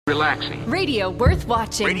Relaxing. Radio worth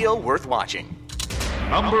watching. Radio worth watching.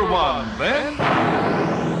 Number one then,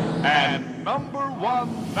 and number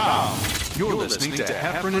one now. You're listening to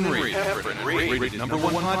Heffron and Reed. Heffron and Reed, rated number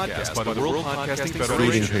one podcast by the World Podcasting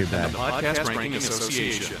Federation and the Podcast Ranking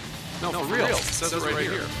Association. No, for real, it says it right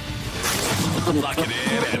here. Lock it in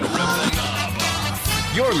and rip the knob off.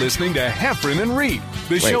 You're listening to Heffron and Reed,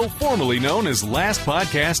 the show formerly known as Last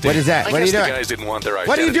Podcasting. What is that? What are you doing? The guys didn't want their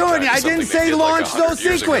What are you doing? I didn't say launch no 100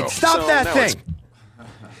 years ago. sequence. Stop So that now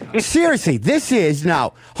thing. Seriously, this is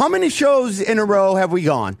now. How many shows in a row have we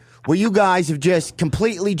gone where you guys have just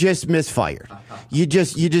completely just misfired? You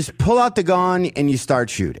just pull out the gun and you start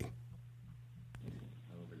shooting.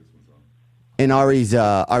 And Ari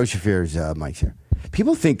Shafir's mic's here.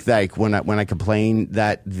 People think like when I complain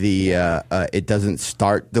that the it doesn't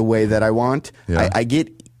start the way that I want. Yeah. I get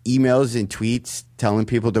emails and tweets telling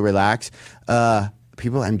people to relax.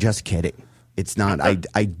 People, I'm just kidding. It's not.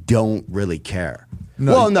 I don't really care.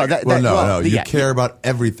 No, No. You care about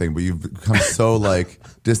everything, but you've become so like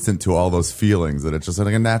distant to all those feelings that it's just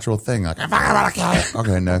like a natural thing. Like,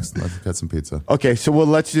 okay, next, let's get some pizza. Okay, so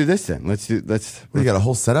let's do this then. You got a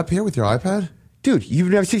whole setup here with your iPad? Dude, you've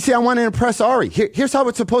never see. I want to impress Ari. Here's how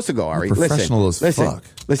it's supposed to go, Ari. You're professional as fuck.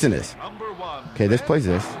 Listen to this. Number one. Okay, this plays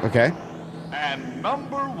this. Okay. And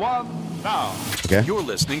number one now. Okay. You're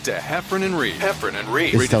listening to Heffron and Reed. Heffron and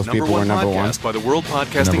Reed. This Rated tells number people one we're number one. podcast by the World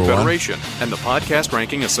Podcasting Number one? Federation and the Podcast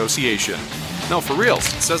Ranking Association. No, for real, it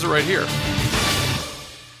says it right here.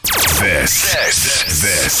 This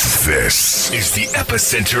is the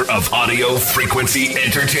epicenter of audio frequency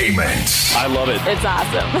entertainment. I love it. It's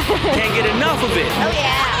awesome. Can't get enough of it. Oh,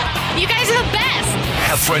 yeah. You guys are the best.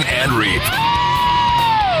 Heffron and Reed.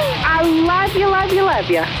 I love you, love you, love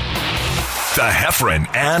you. The Heffron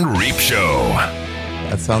and Reed Show.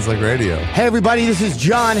 That sounds like radio. Hey, everybody, this is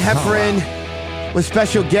John Heffron with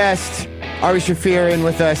special guest Ari Shafir in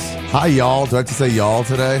with us. Hi, y'all. Do I have to say y'all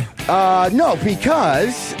today? No,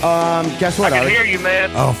 because guess what, I Ari? can hear you,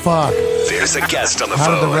 man. Oh, fuck. There's a guest on the How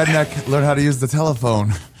phone. did the redneck learn how to use the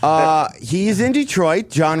telephone? He's in Detroit.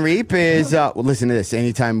 John Reap is. Well, listen to this.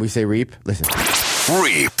 Anytime we say Reap, listen.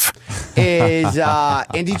 Reap. Is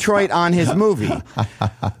in Detroit on his movie.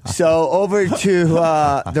 So over to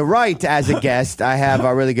the right as a guest, I have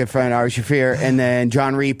our really good friend Ari Shafir, and then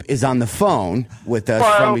John Reap is on the phone with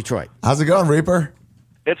us from Detroit. How's it going, Reaper?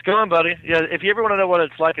 It's going, buddy. Yeah, if you ever want to know what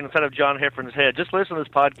it's like inside of John Heffron's head, just listen to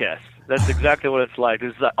this podcast. That's exactly what it's like.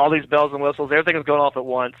 There's all these bells and whistles. Everything is going off at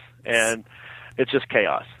once, and it's just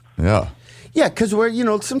chaos. Yeah. Yeah, because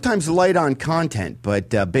we're sometimes light on content, but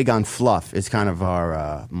big on fluff is kind of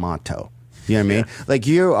our motto. You know what I mean? Like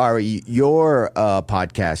your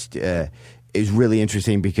podcast is really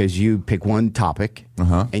interesting because you pick one topic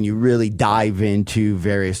and you really dive into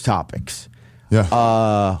various topics.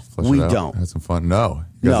 Yeah. We don't. Had some fun. No.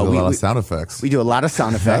 You guys do a lot of sound effects. We do a lot of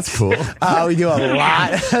sound effects. That's cool. We do a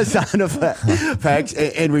lot of sound effects,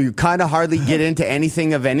 and we kind of hardly get into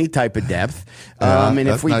anything of any type of depth. And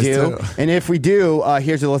if we do,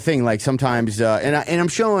 here's a little thing. Like sometimes, and I'm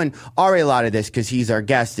showing Ari a lot of this because he's our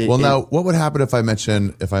guest. Now, what would happen if I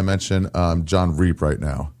mention John Reap right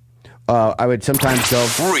now? I would sometimes go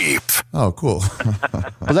Reap. Oh, cool.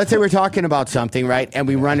 But let's say we're talking about something, right? And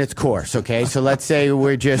we run its course, okay? So let's say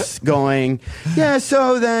we're just going,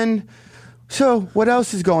 so what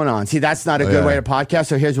else is going on? See, that's not a good way to podcast.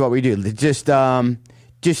 So here's what we do. Just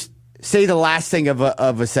say the last thing of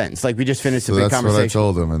a sentence. Like we just finished a big conversation. That's what I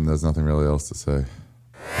told him, and there's nothing really else to say.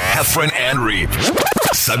 Heffron and Reap.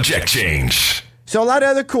 Subject change. So a lot of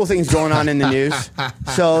other cool things going on in the news.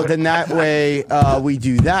 So then that way we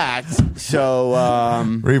do that. So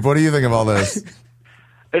Reap, what do you think of all this?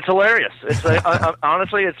 It's hilarious. It's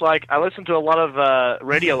honestly, it's like I listen to a lot of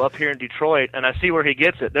radio up here in Detroit, and I see where he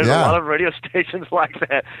gets it. There's a lot of radio stations like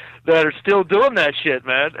that are still doing that shit,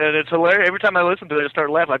 man, and it's hilarious. Every time I listen to it, I start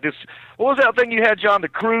laughing. Like this. What was that thing you had, John? The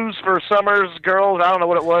cruise for summers, girls. I don't know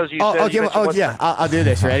what it was. You said. I'll do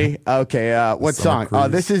this. Ready? Okay. What song?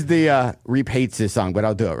 Cruise. This is the Reap hates this song, but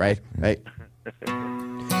I'll do it. Right.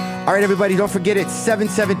 All right, everybody, don't forget it's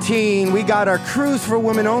 7/17. We got our Cruise for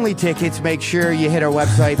Women Only tickets. Make sure you hit our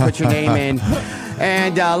website, put your name in.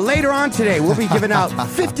 And later on today, we'll be giving out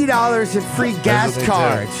 $50 in free gas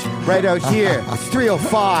cards right out here. It's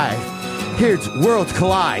 3:05. Here's Worlds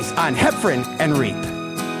Collide on Heffron and Reap.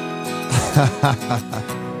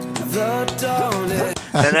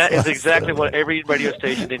 And that is exactly what every radio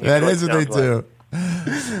station in Detroit That is what they sounds do. like.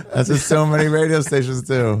 That's what so many radio stations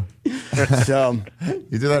do. So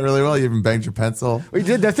You do that really well. You even banged your pencil. we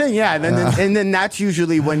did the thing, yeah. And then that's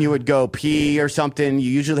usually when you would go pee or something. You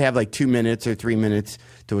usually have like 2 minutes or 3 minutes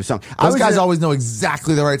to a song. Those guys always know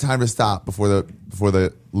exactly the right time to stop before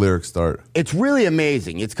the lyrics start. It's really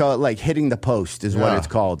amazing. It's called like hitting the post is what Yeah. it's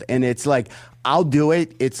called. And it's like, I'll do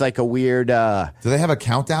it. It's like a weird... Do they have a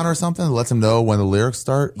countdown or something that lets them know when the lyrics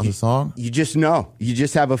start on the song? You just know. You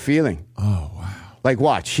just have a feeling. Oh, wow. Like,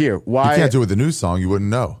 watch here. Why? You can't do it with the new song. You wouldn't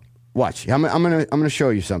know. Watch. I'm gonna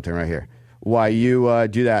show you something right here. Why you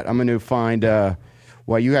do that? I'm gonna find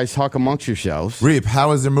why you guys talk amongst yourselves. Reap,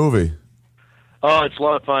 how is your movie? Oh, it's a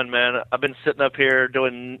lot of fun, man. I've been sitting up here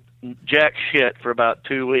doing jack shit for about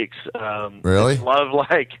 2 weeks. Really? It's a lot of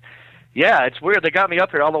like, yeah, it's weird. They got me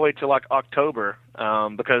up here all the way to like October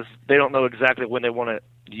because they don't know exactly when they want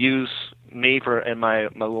to use me for and my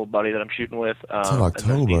little buddy that I'm shooting with. Till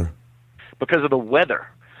October. Because of the weather.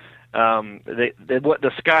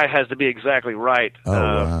 The sky has to be exactly right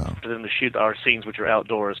wow. for them to shoot our scenes, which are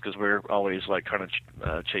outdoors, because we're always like trying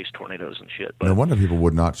to chase tornadoes and shit. But No wonder people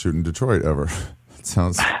would not shoot in Detroit ever. That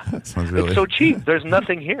sounds really... it's so cheap. There's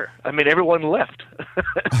nothing here. I mean, everyone left.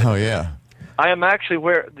 Oh, yeah. I am actually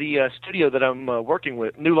where the studio that I'm working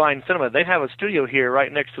with, New Line Cinema. They have a studio here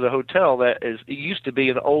right next to the hotel that it used to be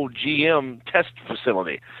an old GM test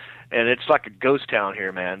facility, and it's like a ghost town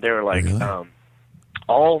here, man. They're like Really?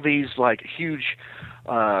 all these like huge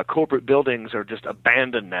corporate buildings are just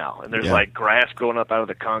abandoned now, and there's Yeah. like grass growing up out of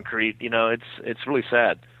the concrete. You know, it's really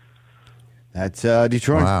sad. That's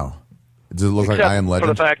Detroit. Wow. Does it look like Except I Am for Legend?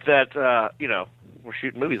 the fact that we're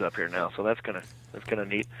shooting movies up here now, so that's kind of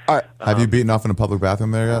neat. All right. Have you beaten off in a public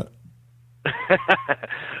bathroom there yet?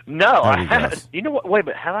 No, I That'd be haven't. gross. You know what? Wait a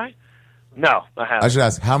minute, have I? No, I haven't. I should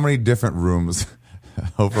ask, how many different rooms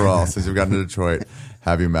overall, since you've gotten to Detroit,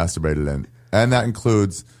 have you masturbated in? And that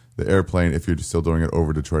includes the airplane if you're still doing it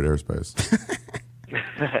over Detroit airspace.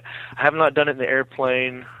 I have not done it in the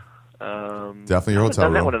airplane. Definitely your I haven't hotel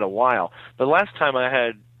done that room. one in a while. The last time I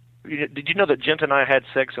had, did you know that Jent and I had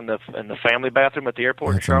sex in the family bathroom at the airport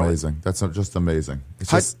in That's Charlotte? amazing. That's just amazing.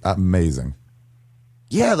 It's just amazing.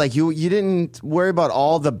 Yeah, like you didn't worry about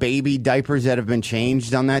all the baby diapers that have been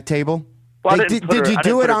changed on that table. Well, I Like, didn't did put you her- I do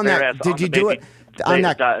didn't it put her on bare that? ass Did on you the do baby- it on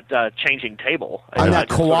that changing table? on I that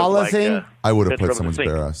just sort of koala like, thing? I would have bent put over the someone's sink.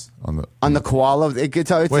 bare ass on the... On the koala? It's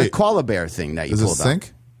the Wait. koala bear thing that you Is it a pulled up.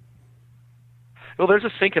 sink? Well, there's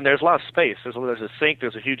a sink and there's a lot of space. There's a sink.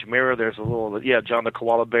 There's a huge mirror. There's a little John the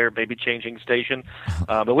koala bear baby changing station.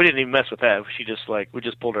 But we didn't even mess with that. She just we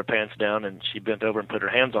just pulled her pants down and she bent over and put her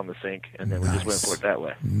hands on the sink and then we just went for it that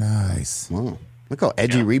way. Nice. Whoa. Look how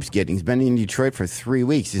edgy Reap's getting. He's been in Detroit for 3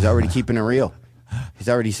 weeks. He's already keeping it real. He's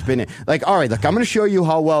already spinning. Like, all right, look, I'm going to show you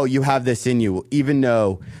how well you have this in you, even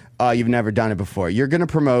though you've never done it before. You're going to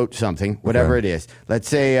promote something, whatever it is. Let's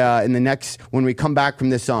say when we come back from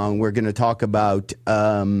this song, we're going to talk about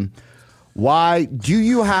why do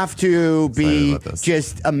you have to be about this.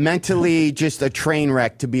 just mentally just a train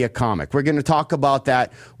wreck to be a comic? We're going to talk about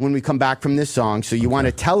that when we come back from this song. So you want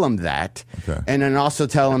to tell them that, and then also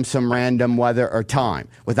tell them some random weather or time.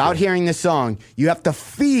 Without hearing the song, you have to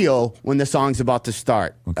feel when the song's about to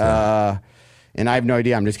start. Okay. And I have no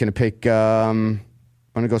idea. I'm just going to pick. I'm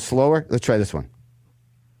going to go slower. Let's try this one.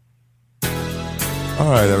 All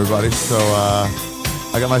right, everybody. So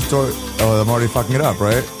I got my story. Oh, I'm already fucking it up,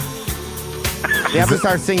 right? You haven't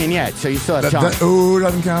started singing yet, so you still have time. Ooh,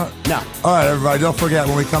 doesn't count? No. All right, everybody, don't forget,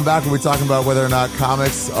 when we come back, we'll be talking about whether or not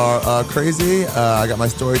comics are crazy. I got my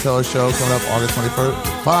Storyteller show coming up August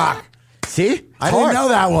 21st. Fuck. See? I didn't know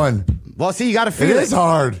that one. Well, see, you got to feel It it. is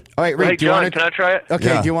hard. All right, Rick, Hey, do you John, want can I try it? Okay,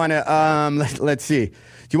 Yeah. do you want to, let's see. Do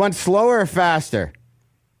you want slower or faster?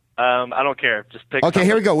 I don't care. Just pick Okay,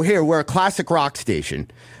 here we something. go. Here, we're a classic rock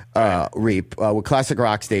station, Reap. We're classic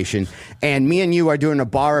rock station. And me and you are doing a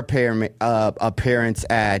bar appearance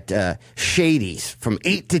at Shady's from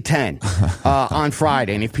 8 to 10 on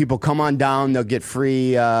Friday. And if people come on down, they'll get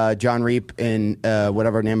free John Reap and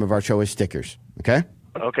whatever name of our show is stickers. Okay?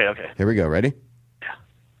 Okay. Here we go. Ready?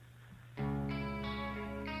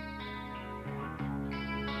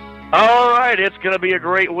 All right, it's going to be a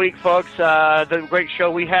great week, folks. The great show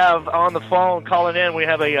we have on the phone calling in. We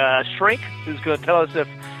have a shrink who's going to tell us if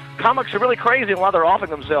comics are really crazy and why they're offing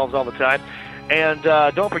themselves all the time. And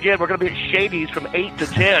don't forget, we're going to be at Shady's from 8 to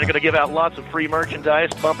 10. We're going to give out lots of free merchandise,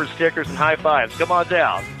 bumper stickers, and high fives. Come on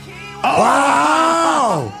down.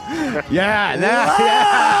 Wow! Yeah,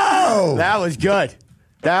 that was good.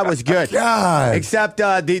 That was good. God. Except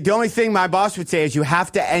the only thing my boss would say is you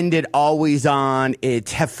have to end it always on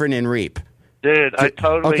it's Heffron and Reap. Dude, I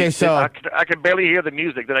totally. Okay, so I could barely hear the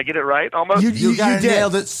music. Did I get it right? Almost. You did.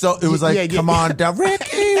 nailed it. So it was like, come on down,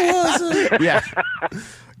 Ricky. Wasn't. Yeah.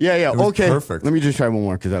 Yeah. was Okay. perfect. Let me just try one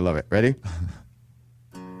more because I love it. Ready?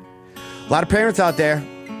 A lot of parents out there.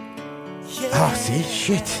 Oh, see,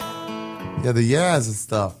 shit. Yeah, the yeahs and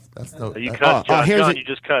stuff. That's no. You cussed, John. here's John, it. you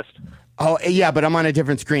just cussed. Oh, yeah, but I'm on a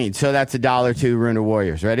different screen, so that's $1 to Ruin the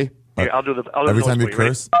Warriors. Ready? Here, I'll do the. Every the time you noise for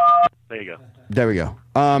curse. There you go. There we go.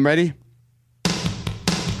 Ready?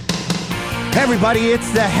 Hey everybody,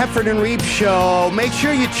 it's the Heffern and Reep Show. Make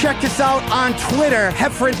sure you check us out on Twitter,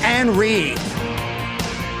 Heffern and Reep.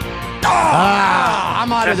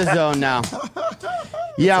 I'm out of the zone now.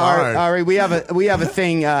 Yeah, Sorry. Ari, we have a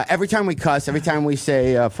thing. Every time we cuss, every time we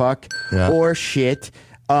say fuck or shit,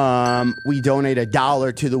 we donate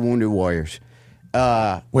 $1 to the Wounded Warriors.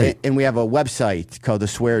 Wait. And we have a website called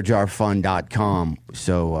theswearjarfund.com.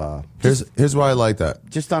 So Here's why I like that.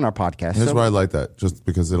 just on our podcast. Here's So- why I like that. Just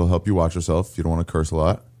because it'll help you watch yourself. You don't want to curse a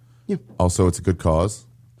lot. Yeah. Also, it's a good cause.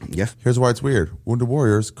 Yes. Here's why it's weird. Wounded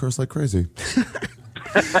Warriors curse like crazy.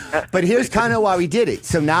 But here's kind of why we did it.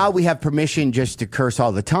 So now we have permission just to curse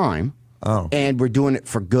all the time. Oh. And we're doing it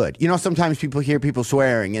for good. You know, sometimes people hear people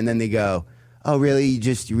swearing and then they go, oh, really?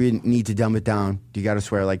 You really need to dumb it down. You got to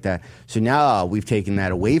swear like that. So now we've taken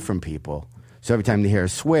that away from people. So every time they hear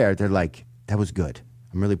us swear, they're like, that was good.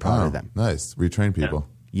 I'm really proud of them. Nice. Retrain people.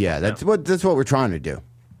 Yeah, that's what we're trying to do.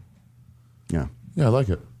 Yeah. Yeah, I like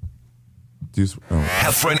it. Do you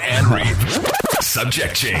Heffron and Reep.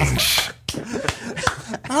 Subject change.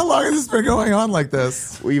 How long has this been going on like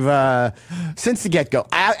this? We've since the get-go.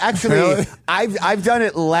 Actually, Really? I've done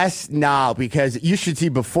it less now because you should see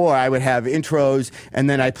before I would have intros and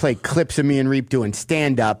then I'd play clips of me and Reep doing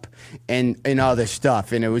stand-up and all this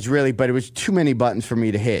stuff, and it was too many buttons for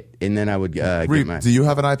me to hit, and then I would get Reep, my. do you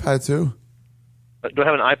have an iPad too? Do I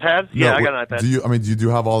have an iPad? Yeah, No, I got an iPad. Do you do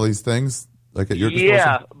have all these things like at your disposal?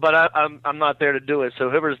 Yeah, but I'm not there to do it. So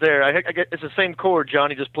whoever's there, I get it's the same cord, John.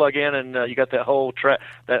 You just plug in, and you got that whole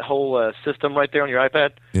system right there on your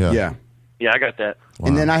iPad. Yeah. Yeah, I got that. Wow.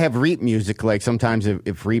 And then I have Reep music. Like sometimes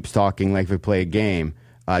if Reep's talking, like if we play a game,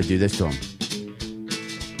 I do this to him.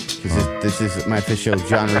 Because this is my official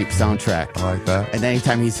John Reep soundtrack. I like that. And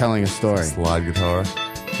anytime he's telling a story. Slide guitar.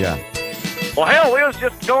 Yeah. Well, hell, we was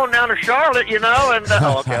just going down to Charlotte, and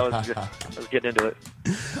okay, I was getting into it.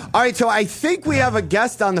 All right, so I think we have a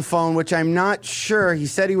guest on the phone, which I'm not sure. He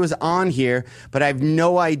said he was on here, but I have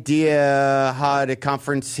no idea how to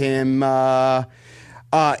conference him in.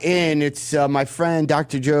 It's my friend,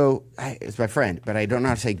 Dr. Joe. It's my friend, but I don't know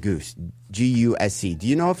how to say Goose. G-U-S-E. Do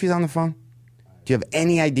you know if he's on the phone? Do you have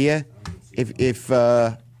any idea if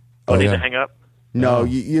I need yeah. to hang up. No,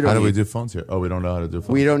 you don't. How do we need- do phones here? Oh, we don't know how to do phones.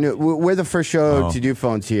 We don't know. We're the first show to do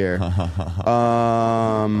phones here.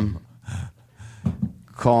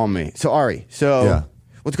 Call me. So Ari, Yeah.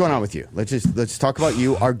 what's going on with you? Let's talk about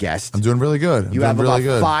you, our guest. I'm doing really good. You have about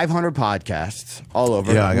 500 podcasts all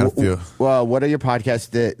over. Yeah, I got a few. Well, what are your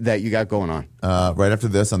podcasts that you got going on? Right after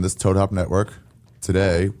this on this Toad Hop Network,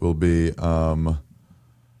 today will be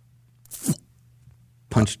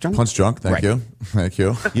Punch Drunk? Punch Drunk. Thank Right. you. Thank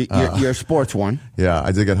you. You're a sports one. Yeah,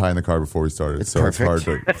 I did get high in the car before we started, so perfect.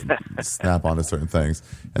 it's hard to snap onto certain things.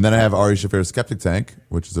 And then I have Ari Shafir Skeptic Tank,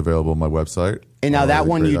 which is available on my website. And now that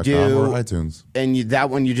one you do, or iTunes. And that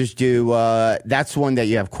one you just do. That's one that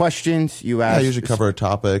you have questions. You ask. I usually cover a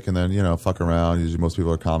topic and then fuck around. Usually most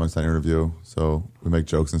people are comics I interview, so we make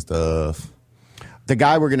jokes and stuff. The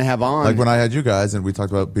guy we're gonna have on. Like when I had you guys and we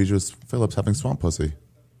talked about Beatrice Phillips having swamp pussy.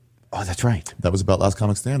 Oh, that's right. That was about Last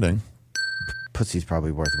Comic Standing. Pussy's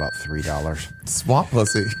probably worth about $3. Swamp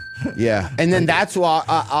pussy. Yeah, and then that's why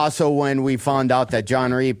also when we found out that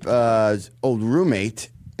John Reep's old roommate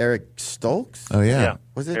Eric Stokes. Oh yeah. Yeah.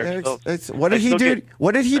 Was it Eric Eric? Stokes. What did I he still do? get-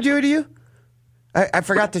 What did he do to you? I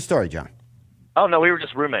forgot the story, John. Oh no, we were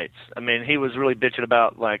just roommates. I mean, he was really bitching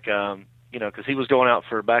about because he was going out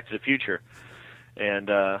for Back to the Future, and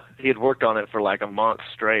he had worked on it for like a month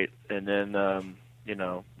straight, and then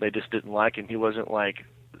they just didn't like him. He wasn't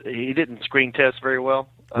he didn't screen test very well,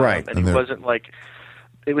 Right. And he wasn't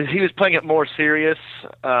he was playing it more serious,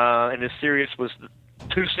 and his serious was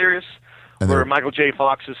too serious. And Where they're- Michael J.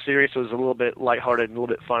 Fox's serious was a little bit lighthearted and a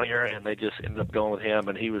little bit funnier, and they just ended up going with him,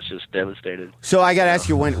 and he was just devastated. So I got to ask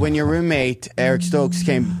you, when your roommate Eric Stokes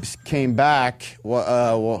came back, when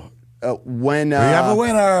We have a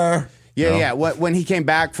winner. Yeah. When he came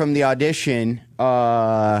back from the audition,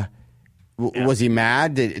 was he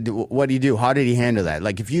mad? What did he do? How did he handle that?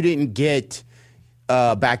 Like, if you didn't get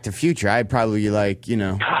Back to Future, I'd probably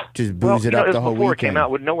just booze it up the whole before weekend. it came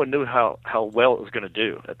out, no one knew how well it was going to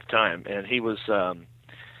do at the time, and he was.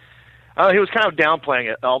 He was kind of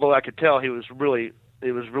downplaying it, although I could tell it was really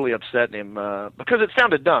upsetting him because it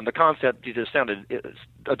sounded dumb. The concept just sounded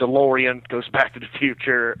a DeLorean goes back to the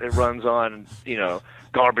future. It runs on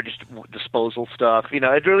garbage disposal stuff. It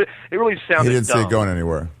really sounded. He didn't dumb. see it going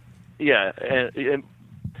anywhere. Yeah, and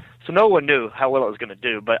so no one knew how well it was going to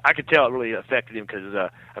do, but I could tell it really affected him because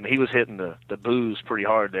he was hitting the booze pretty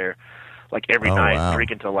hard there, like every night, wow.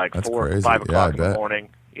 drinking till like That's 4 or crazy. 5 o'clock Yeah, in the morning.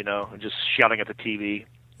 And just shouting at the TV.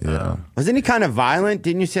 Yeah. Wasn't he kind of violent?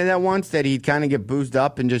 Didn't you say that once, that he'd kind of get boozed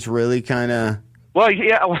up and just really kind of... Well,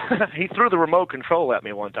 yeah, he threw the remote control at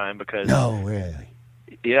me one time because... No, really?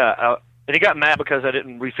 Yeah, and he got mad because I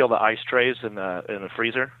didn't refill the ice trays in the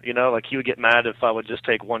freezer. Like he would get mad if I would just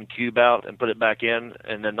take one cube out and put it back in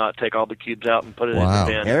and then not take all the cubes out and put it in the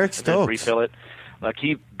bin Eric and then Stokes. refill it. Like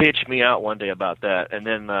he bitched me out one day about that. And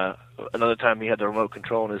then another time he had the remote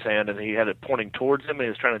control in his hand and he had it pointing towards him and he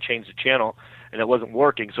was trying to change the channel and it wasn't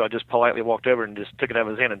working. So I just politely walked over and just took it out of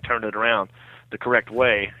his hand and turned it around the correct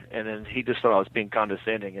way. And then he just thought I was being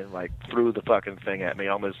condescending and like threw the fucking thing at me,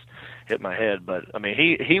 almost hit my head. But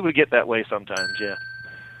he would get that way sometimes, yeah.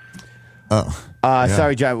 Yeah.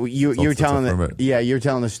 Sorry, John. You were telling from it. you were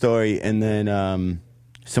telling the story, and then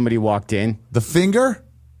somebody walked in. The finger?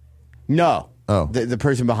 No. Oh. The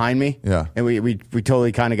person behind me. Yeah. And we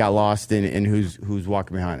totally kind of got lost in who's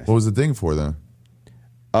walking behind us. What was the ding for then?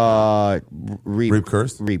 Reap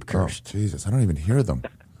cursed? Reap cursed. Oh, Jesus, I don't even hear them.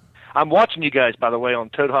 I'm watching you guys, by the way, on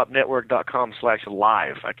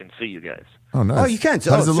ToadHopNetwork.com/live. I can see you guys. Oh, nice. Oh, you can.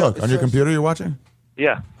 How does it look? On your computer you're watching?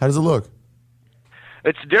 Yeah. How does it look?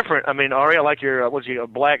 It's different. I mean, Ari, I like your, what's your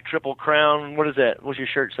black triple crown? What is that? What's your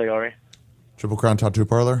shirt say, Ari? Triple Crown Tattoo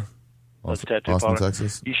Parlor? What's tattoo Austin, parlor?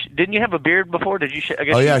 Texas. Didn't you have a beard before? Did you? I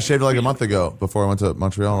guess I shaved it like a month ago before I went to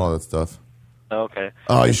Montreal and all that stuff. Okay.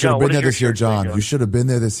 Oh, you And should have John, been what there does this year, your shirt say, John. You should have been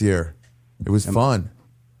there this year. It was fun.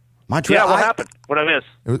 Montreal. Yeah, what happened? What I miss?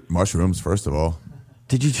 It was mushrooms, first of all.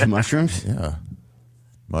 Did you do mushrooms? Yeah.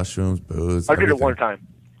 Mushrooms, booze. I did it everything. one time.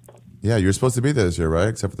 Yeah, you were supposed to be there this year, right?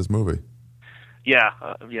 Except for this movie. Yeah,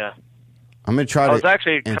 yeah. I'm gonna try I was to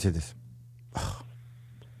actually- answer this.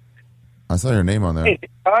 I saw your name on there. Hey,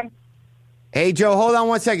 John? Hey, Joe, hold on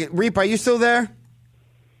one second. Reap, are you still there?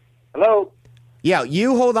 Hello? Yeah,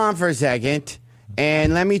 you hold on for a second,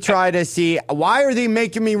 and let me try to see. Why are they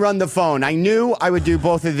making me run the phone? I knew I would do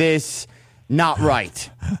both of this not right.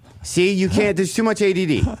 See, you can't. There's too much ADD.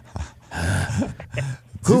 Do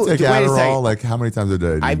you take wait a Adderall second. like how many times a day?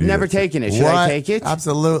 Do you I've need never it? taken it. Should I What? take it?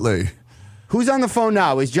 Absolutely. Who's on the phone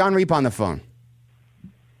now? Is John Reap on the phone?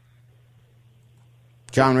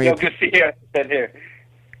 John Reap. Yo, good to see you. Been here.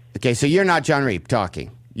 Okay, so you're not John Reap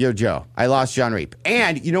talking. You're Joe. I lost John Reap.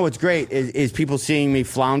 And you know what's great is people seeing me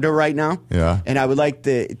flounder right now. Yeah. And I would like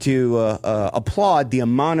to applaud the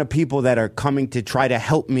amount of people that are coming to try to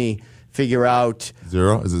help me figure out.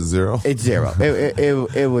 Zero? Is it zero? It's zero.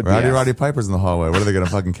 It would be. Roddy Piper's in the hallway. What are they going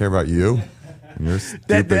to fucking care about you? And your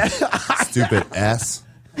stupid S.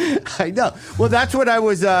 I know. Well, that's what I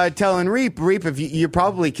was telling Reap. Reap, if you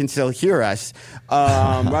probably can still hear us.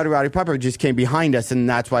 Roddy Piper just came behind us, and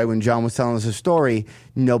that's why when John was telling us a story,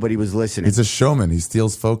 nobody was listening. He's a showman. He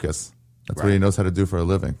steals focus. That's what he knows how to do for a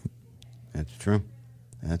living. That's true.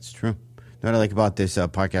 That's true. You know what I like about this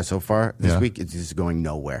podcast so far this Yeah. week? It's just going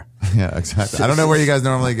nowhere. Yeah, exactly. I don't know where you guys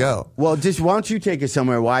normally go. Well, just why don't you take us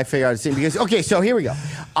somewhere while I figure out a scene? Because okay, so here we go.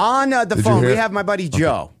 On the Did you phone, hear we it? have my buddy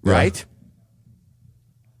Joe, Yeah. right?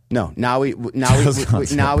 No, now we Joe's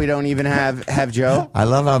not now we don't even have Joe. I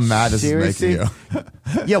love how mad this Seriously? is making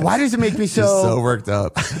you. Yeah, why does it make me You're so worked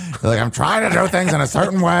up. You're like, I'm trying to do things in a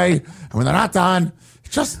certain way, and when they're not done,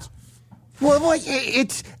 just... Well,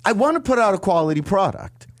 it's I want to put out a quality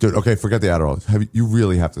product. Dude, okay, forget the Adderall. You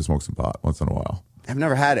really have to smoke some pot once in a while. I've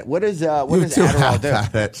never had it. What does You Adderall have do?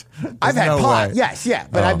 had it. I've There's had no pot. way. Yes,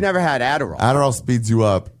 but I've never had Adderall. Adderall speeds you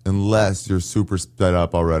up unless you're super sped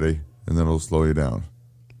up already, and then it'll slow you down.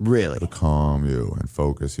 Really? It'll calm you and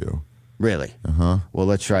focus you. Really? Uh-huh. Well,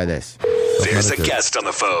 let's try this. There's a Self-medicate. guest on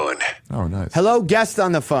the phone. Oh, nice. Hello, guest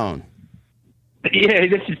on the phone. Yeah,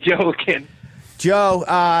 this is Joe again. Joe,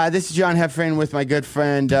 this is John Heffron with my good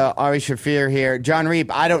friend Ari Shafir here. John Reap,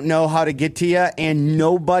 I don't know how to get to you, and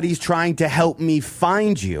nobody's trying to help me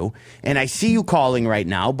find you. And I see you calling right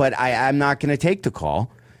now, but I'm not going to take the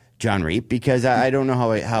call, John Reap, because I don't know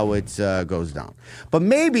how it goes down. But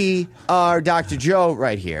maybe our Dr. Joe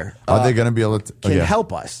right here Are they going to be able to... can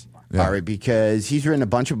help us, Yeah. Ari, because he's written a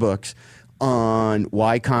bunch of books on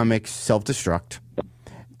why comics self-destruct.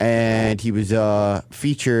 And he was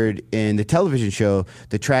featured in the television show,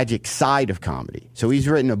 The Tragic Side of Comedy. So he's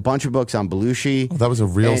written a bunch of books on Belushi. Oh, that was a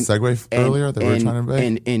real segue earlier that we were trying to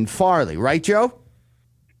make? In Farley. Right, Joe?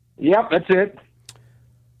 Yep, that's it.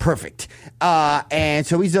 Perfect. And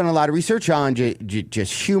so he's done a lot of research on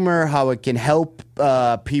just humor, how it can help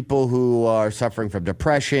people who are suffering from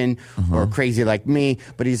depression or crazy like me.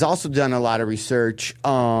 But he's also done a lot of research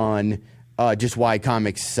on just why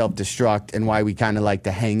comics self-destruct and why we kind of like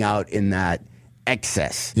to hang out in that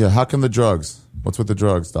excess. Yeah, how come the drugs? What's with the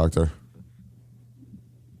drugs, doctor?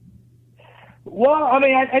 Well, I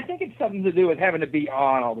mean, I think it's something to do with having to be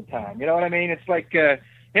on all the time. You know what I mean? It's like,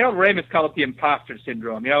 Ramus called it the imposter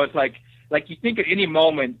syndrome. It's like you think at any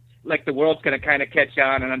moment, like the world's going to kind of catch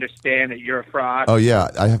on and understand that you're a fraud. Oh, yeah.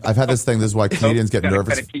 I've had this thing. This is why comedians get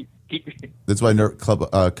nervous. That's why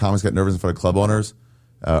comics get nervous in front of club owners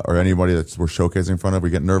or anybody that we're showcasing in front of. We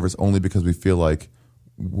get nervous only because we feel like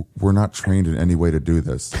we're not trained in any way to do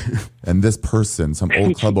this. And this person, some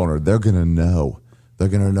old club owner, they're going to know. They're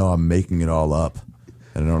going to know I'm making it all up.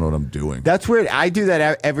 And I don't know what I'm doing. That's weird. I do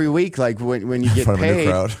that every week. Like when you get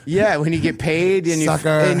paid. Yeah, when you get paid and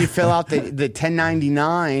you fill out the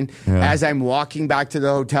 1099 as I'm walking back to the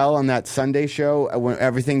hotel on that Sunday show when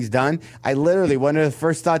everything's done. I literally, one of the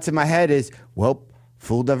first thoughts in my head is, well,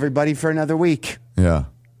 fooled everybody for another week. Yeah.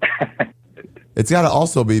 It's got to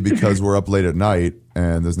also be because we're up late at night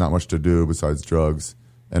and there's not much to do besides drugs.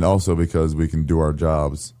 And also because we can do our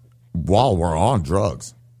jobs while we're on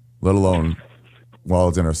drugs, let alone while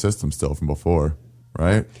it's in our system still from before,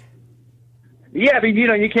 right? Yeah, I mean,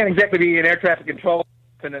 you can't exactly be in air traffic control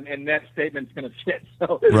and that statement's going to fit.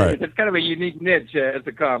 So it's kind of a unique niche as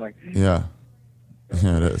a comic. Yeah.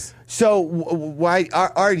 Yeah, it is. So why,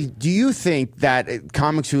 Ari, do you think that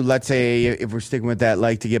comics who, let's say, if we're sticking with that,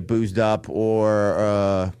 like to get boozed up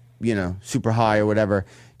or, super high or whatever,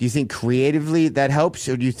 do you think creatively that helps,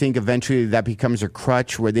 or do you think eventually that becomes a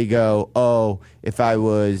crutch where they go, oh, if I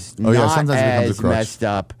was not as messed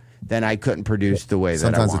up, then I couldn't produce the way that I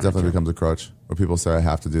wanted Sometimes it definitely becomes a crutch where people say, I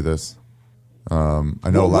have to do this. I know a lot of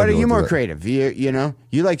people. What are you more creative?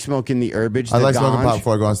 You like smoking the herbage. I like smoking pot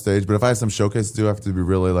before I go on stage, but if I have some showcase to do, I have to be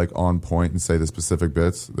really like on point and say the specific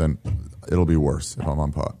bits. Then it'll be worse if I'm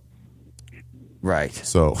on pot. Right.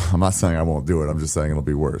 So I'm not saying I won't do it. I'm just saying it'll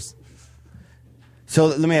be worse. So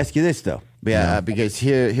let me ask you this though, because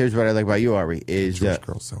here's what I like about you, Ari. Is Jewish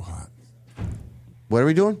girl's so hot. What are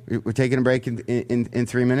we doing? We're taking a break in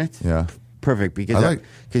 3 minutes. Yeah. Perfect, because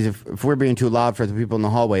if we're being too loud for the people in the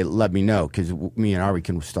hallway, let me know, because me and Ari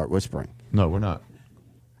can start whispering. No, we're not.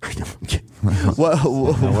 What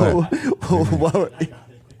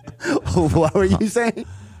were you saying?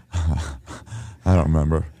 I don't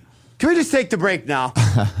remember. Can we just take the break now?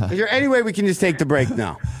 Is there any way we can just take the break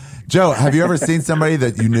now? Joe, have you ever seen somebody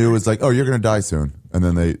that you knew was like, oh, you're going to die soon, and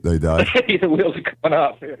then they died? The wheels are coming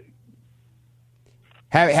off.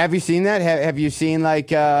 Have you seen that? Have you seen like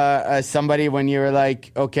somebody when you were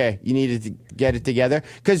like, okay, you needed to get it together?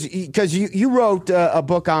 Because you wrote a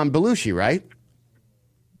book on Belushi, right?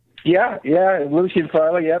 Yeah, Belushi and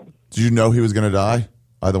Farley, yep. Did you know he was going to die?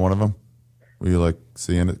 Either one of them? Were you like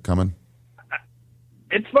seeing it coming?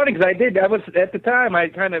 It's funny because I was at the time I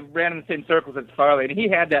kind of ran in the same circles as Farley, and he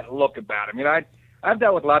had that look about him. I've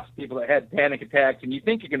dealt with lots of people that had panic attacks, and you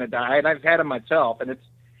think you're going to die, and I've had them myself, and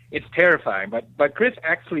it's terrifying. But Chris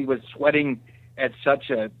actually was sweating at such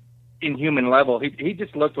a inhuman level. He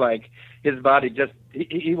just looked like his body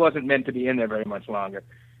he wasn't meant to be in there very much longer.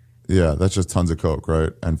 Yeah, that's just tons of coke,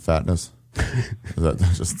 right? And fatness. That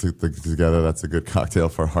just together, that's a good cocktail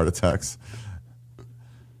for heart attacks.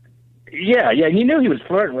 Yeah, and he knew he was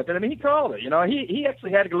flirting with it. I mean, he called it. He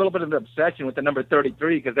actually had a little bit of an obsession with the number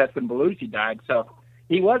 33 because that's when Belushi died. So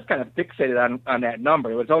he was kind of fixated on that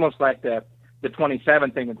number. It was almost like the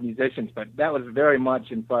 27 thing with musicians, but that was very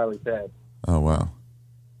much in Farley's head. Oh, wow.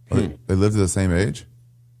 They lived at the same age?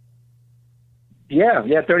 Yeah,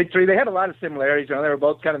 33. They had a lot of similarities. They were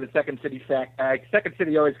both kind of the Second City fat guy. Second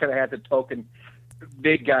City always kind of had the token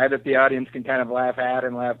big guy that the audience can kind of laugh at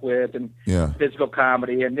and laugh with, and physical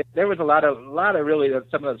comedy. And there was a lot of really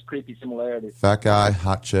some of those creepy similarities. Fat guy,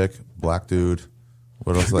 hot chick, black dude.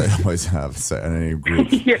 What else do they always have in any group?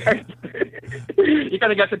 Yeah. You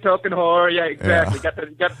kind of got the token whore. Yeah, exactly. Yeah.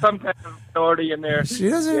 Got some kind of minority in there. She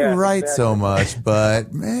doesn't write so much,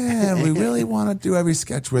 but man, we really want to do every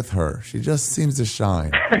sketch with her. She just seems to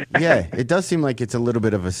shine. Yeah, it does seem like it's a little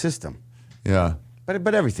bit of a system. Yeah.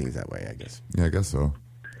 But everything's that way, I guess. Yeah, I guess so.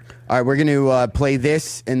 All right, we're going to play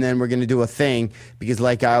this, and then we're going to do a thing, because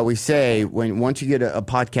like I always say, once you get a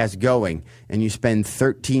podcast going and you spend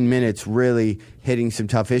 13 minutes really hitting some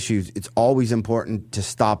tough issues, it's always important to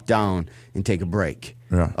stop down and take a break.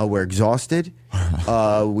 Yeah. We're exhausted.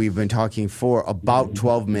 We've been talking for about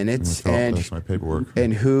 12 minutes. That's my paperwork.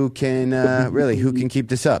 And who can keep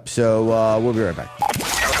this up? So we'll be right back.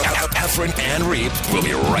 Heffron and Reap will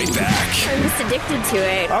be right back. I'm just addicted to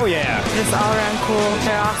it. Oh, yeah. Just all around cool.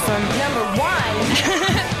 They're awesome. Number one.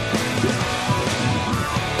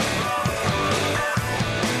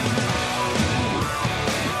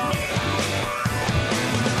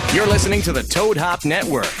 You're listening to the Toad Hop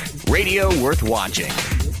Network, radio worth watching.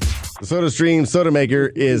 The SodaStream Soda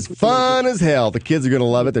Maker is fun as hell. The kids are going to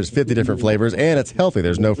love it. There's 50 different flavors, and it's healthy.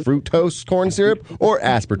 There's no fructose, corn syrup, or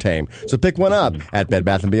aspartame. So pick one up at Bed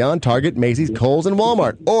Bath & Beyond, Target, Macy's, Kohl's, and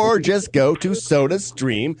Walmart. Or just go to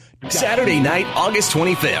SodaStream. Saturday night, August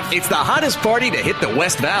 25th. It's the hottest party to hit the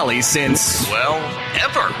West Valley since, well,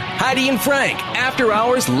 ever. Heidi and Frank, after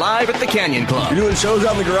hours live at the Canyon Club. You're doing shows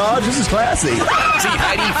out in the garage? This is classy. See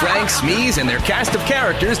Heidi, Frank, Smeeze, and their cast of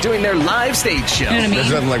characters doing their live stage show.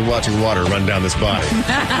 There's nothing like watching water run down this body.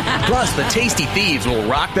 Plus, the Tasty Thieves will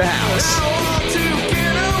rock the house.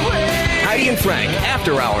 Heidi and Frank,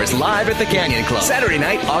 after hours live at the Canyon Club. Saturday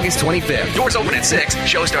night, August 25th. Doors open at 6.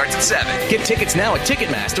 Show starts at 7. Get tickets now at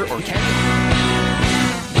Ticketmaster or Canyon.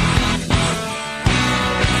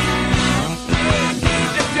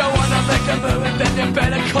 Then you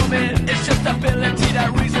better come in. It's just ability,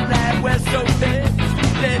 that reason that we're so thin.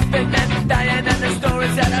 Living and dying, and the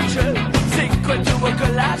stories that are true. Secret to a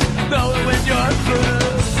collapse, knowing when you're through.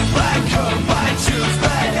 Black coat, white shoes,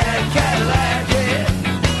 red hair, Cadillac, yeah.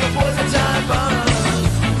 The boys are time bombs.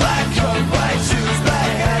 Black coat, white shoes,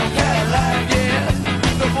 red hair, Cadillac, yeah.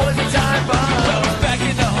 The boys are time bombs. Back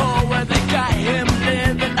in the hole where they got him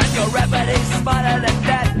living like a rapper, he's smarter than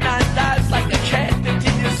that. 9 lives like a cat, 15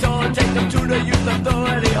 years old, take them to the youth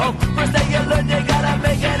authority home. First thing you learn, you gotta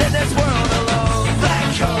make it in this world alone.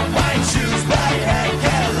 Black coat, white shoes, white hat,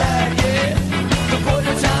 Cadillac, yeah. The boys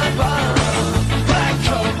are time bomb. Black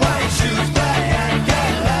coat, white shoes, white hat,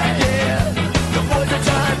 Cadillac, yeah. The boys are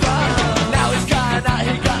time bomb. Now he's gone out,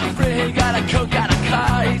 he got free, he got a coat, got a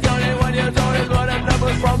car. He's only 1 year old, he's running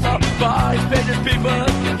numbers from the bar. He's paid his people,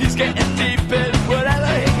 he's getting deep in whatever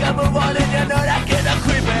he can move on, and you know that kid a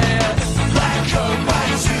creeping. Black coat,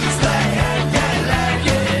 white shoes, white hat, Cadillac,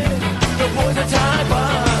 yeah. The boys are time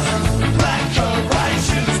bomb. Black coat, white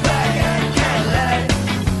shoes, white hat, Cadillac.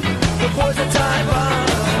 The boys are time bomb.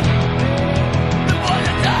 The boys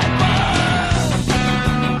are time bomb.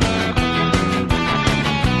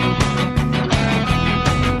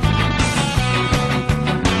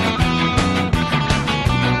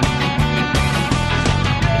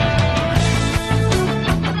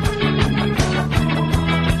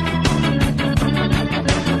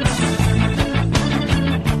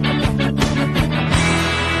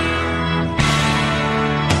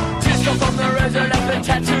 Tears come from the razor left and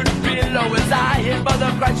tattooed below his eye. His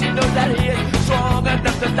mother cries, she knows that he is strong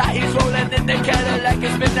enough to die. He's rolling in the Cadillac,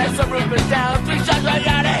 his midnight, some roof is down. 3 shots right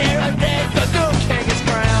out of here and then the new king is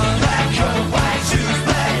crowned. Black coat, white shoes,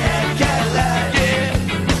 black hat, Cadillac, yeah.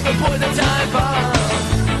 The boys are time bomb.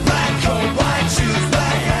 Black coat, white shoes,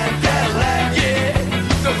 black hat, Cadillac, yeah.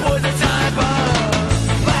 The boys are time bomb.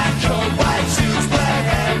 Black coat, white shoes, black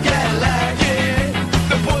hat, Cadillac, yeah.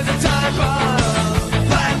 The boys are time bomb.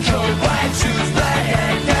 Black coat, white shoes, black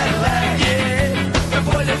hat, Cadillac, yeah. The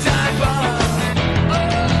boys are time bomb.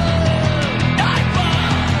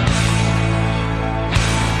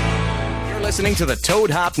 You're listening to the Toad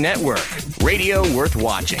Hop Network, radio worth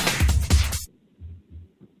watching.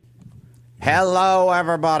 Hello,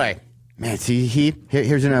 everybody. Man, see,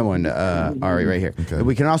 here's another one, Ari, right here. Okay.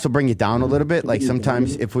 We can also bring it down a little bit. Like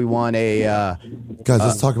sometimes if we want a... Guys,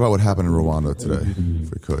 let's talk about what happened in Rwanda today,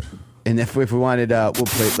 if we could. And if we wanted, we'll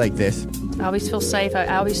play it like this. I always feel safe.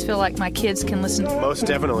 I always feel like my kids can listen. Most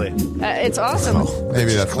definitely. It's awesome. Oh,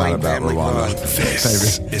 maybe that's not about Rwanda.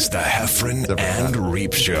 This is the Heffron and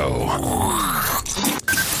Reap Show.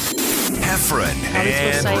 Heffron I always feel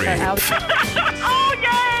and safe. Reap. Oh,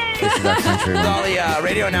 yay! This is our country. All the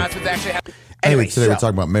radio announcements actually happen. Anyway, today we're talking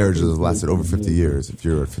about marriages that lasted over 50 years. If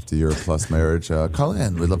you're a 50-year-plus marriage, call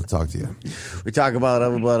in. We'd love to talk to you. We talk about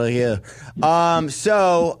everybody here.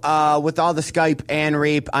 So with all the Skype and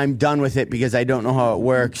Reap, I'm done with it because I don't know how it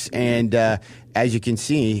works. And as you can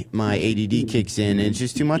see, my ADD kicks in, and it's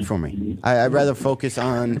just too much for me. I'd rather focus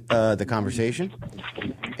on the conversation.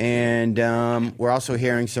 And we're also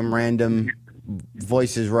hearing some random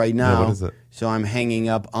voices right now. Yeah, what is it? So I'm hanging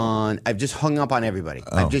up on. I've just hung up on everybody.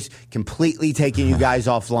 I've just completely taken you guys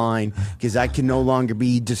offline because I can no longer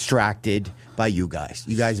be distracted by you guys.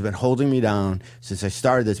 You guys have been holding me down since I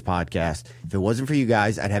started this podcast. If it wasn't for you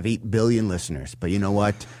guys, I'd have 8 billion listeners. But you know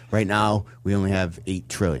what? Right now, we only have 8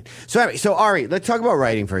 trillion. So anyway, so Ari, let's talk about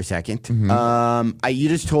writing for a second. Mm-hmm. You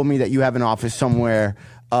just told me that you have an office somewhere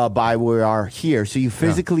by where we are here. So you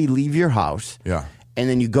physically leave your house. Yeah. and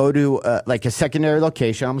then you go to like a secondary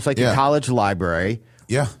location, almost like a college library.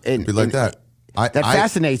 Yeah, and, be like that. That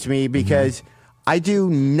fascinates me because I do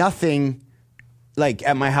nothing like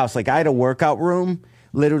at my house. Like I had a workout room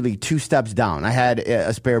literally 2 steps down. I had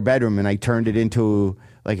a spare bedroom and I turned it into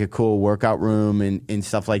like a cool workout room and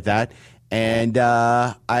stuff like that. And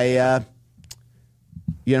I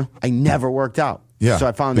never worked out. Yeah, so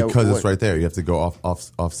I found because it's right there. You have to go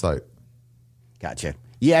off site. Gotcha.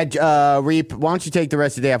 Yeah, Reap, why don't you take the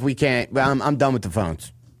rest of the day off? We can't. I'm done with the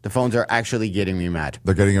phones. The phones are actually getting me mad.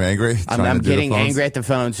 They're getting you angry? I'm getting angry at the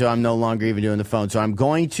phone, so I'm no longer even doing the phone. So I'm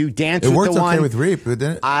going to dance with the one. It worked okay with Reap,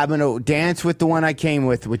 didn't it? I'm going to dance with the one I came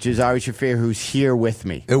with, which is Ari Shafir, who's here with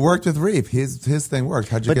me. It worked with Reap. His thing worked.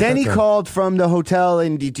 How'd you but get then that he there? called from the hotel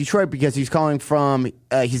in Detroit because he's calling from,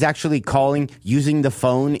 he's actually calling using the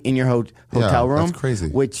phone in your hotel room. That's crazy.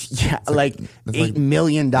 Which, like $8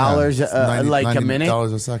 million like a minute.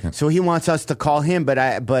 $90 a second. So he wants us to call him,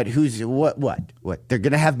 but who's, what? They're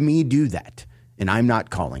going to have me do that. And I'm not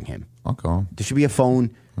calling him. I'll call him. There should be a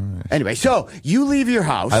phone. Right. Anyway, so you leave your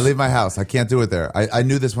house. I leave my house. I can't do it there. I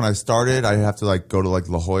knew this when I started. I have to like go to like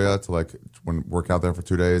La Jolla to work out there for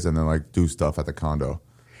 2 days and then like do stuff at the condo.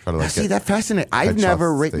 Try to, see, that fascinating. I've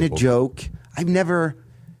never written a joke. I've never.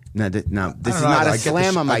 No, this is not a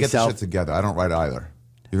slam on myself. I get the shit together. I don't write either.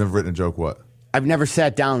 You've never written a joke? What? I've never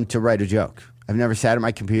sat down to write a joke. I've never sat at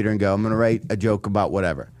my computer and go, I'm going to write a joke about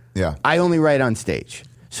whatever. Yeah. I only write on stage.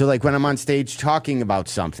 So, like, when I'm on stage talking about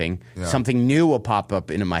something, something new will pop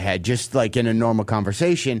up into my head, just like in a normal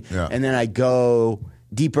conversation. Yeah. And then I go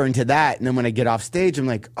deeper into that. And then when I get off stage, I'm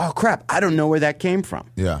like, oh, crap, I don't know where that came from.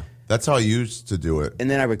 Yeah. That's how I used to do it. And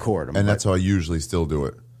then I record them. And that's how I usually still do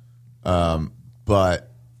it. But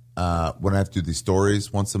when I have to do these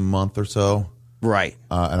stories once a month or so. Right.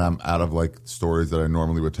 And I'm out of, like, stories that I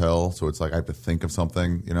normally would tell. So it's like I have to think of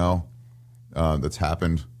something, that's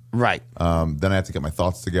happened. Right. Then I have to get my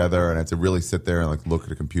thoughts together, and I have to really sit there and like look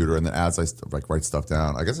at a computer, and then as I write stuff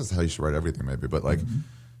down. I guess that's how you should write everything, maybe. But like,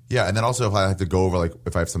 yeah. And then also if I have to go over like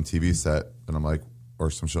if I have some TV set and I'm like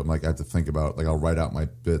or some show, I'm like I have to think about like I'll write out my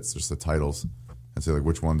bits, just the titles, and say like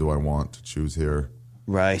which one do I want to choose here,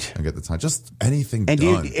 right? And get the time, just anything and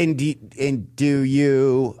done. Do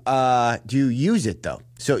you use it though?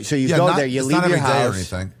 So you go there, you leave your house. It's not every day or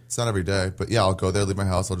anything. It's not every day, but yeah, I'll go there, leave my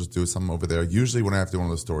house. I'll just do something over there. Usually, when I have to do one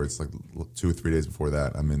of those stories, like 2 or 3 days before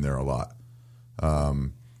that, I'm in there a lot.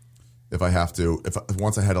 If I have to,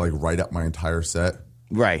 once I had to like write up my entire set,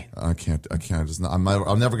 right? I can't. I'm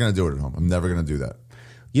never going to do it at home. I'm never going to do that.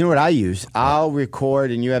 You know what I use? I'll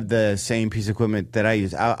record, and you have the same piece of equipment that I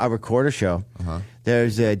use. I'll record a show.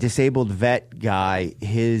 There's a disabled vet guy.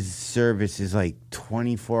 His service is like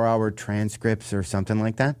 24-hour transcripts or something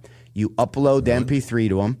like that. You upload the MP3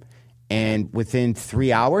 to him, and within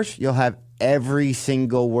 3 hours, you'll have every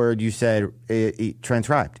single word you said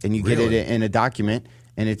transcribed, and you get it in a document,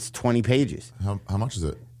 and it's 20 pages. How much is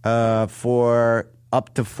it? For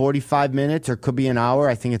up to 45 minutes, or could be an hour.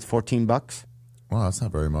 I think it's $14. Well, that's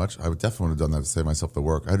not very much. I would definitely have done that to save myself the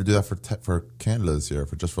work. I had to do that for Canada this year,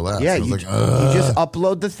 for Just for Laughs. Yeah, you just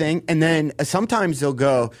upload the thing, and then sometimes they'll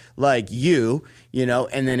go like you know,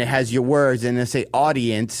 and then it has your words, and they say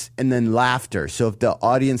audience, and then laughter. So if the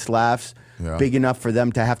audience laughs big enough for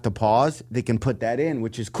them to have to pause, they can put that in,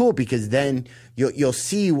 which is cool because then you'll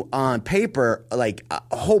see on paper like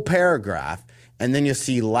a whole paragraph. And then you'll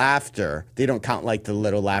see laughter. They don't count like the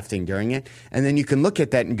little laughing during it. And then you can look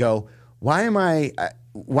at that and go, why am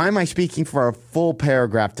I speaking for a full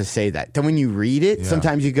paragraph to say that? Then when you read it,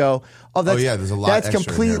 sometimes you go, there's a lot that's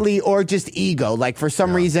completely, or just ego. Like for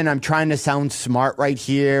some reason, I'm trying to sound smart right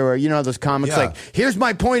here, or those comics like, here's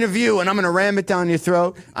my point of view, and I'm going to ram it down your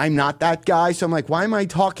throat. I'm not that guy, so I'm like, why am I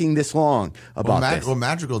talking this long about this? What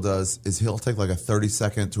Madrigal does is he'll take like a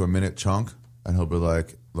 30-second to a minute chunk, and he'll be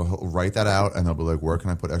like, he'll write that out, and he'll be like, where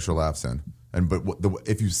can I put extra laughs in? But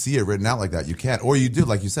if you see it written out like that, you can't. Or you do,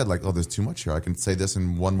 like you said, like, there's too much here. I can say this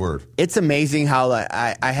in one word. It's amazing how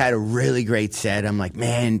I had a really great set. I'm like,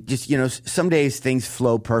 man, just, some days things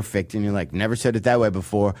flow perfect. And you're like, never said it that way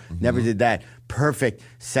before. Never did that. Perfect.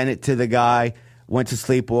 Sent it to the guy. Went to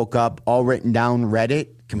sleep, woke up, all written down, read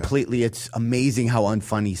it completely. Yeah. It's amazing how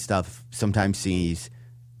unfunny stuff sometimes seems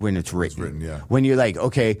when it's written. When you're like,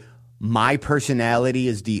 okay, my personality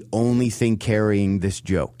is the only thing carrying this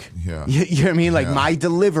joke. Yeah. You know what I mean? Like my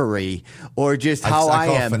delivery or just how I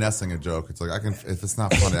call am. Finessing a joke. It's like if it's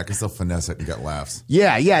not funny, I can still finesse it and get laughs.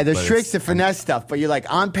 Yeah. There's tricks to finesse stuff, but you're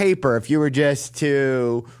like on paper, if you were just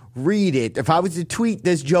to read it, if I was to tweet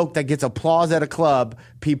this joke that gets applause at a club,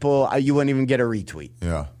 you wouldn't even get a retweet.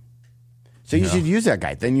 Yeah. So you should use that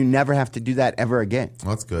guide. Then you never have to do that ever again. Well,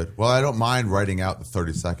 that's good. Well, I don't mind writing out the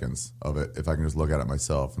 30 seconds of it if I can just look at it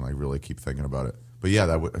myself and like really keep thinking about it. But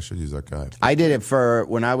yeah, I should use that guide. I did it for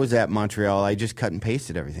when I was at Montreal. I just cut and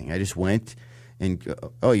pasted everything. I just went and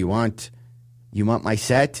you want my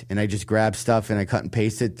set, and I just grabbed stuff and I cut and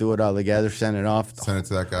pasted, threw it all together, sent it off. Send it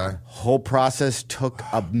to that guy. Whole process took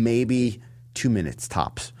maybe 2 minutes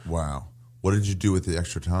tops. Wow. What did you do with the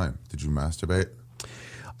extra time? Did you masturbate?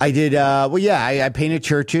 I did. I painted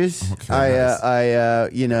churches. Okay, nice.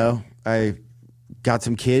 I got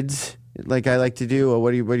some kids, like I like to do. What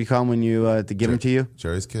do you call them when you give them to you?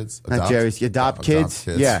 Jerry's kids? Not Jerry's. Adopt kids.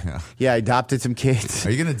 Yeah. I adopted some kids. Are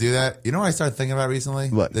you going to do that? You know what I started thinking about recently?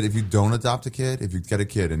 What? That if you don't adopt a kid, if you get a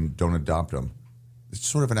kid and don't adopt them, it's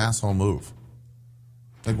sort of an asshole move.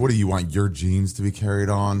 Like, what do you want your genes to be carried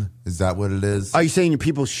on? Is that what it is? Are you saying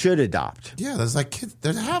people should adopt? Yeah, there's like kids.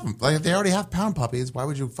 They have them. Like, they already have pound puppies. Why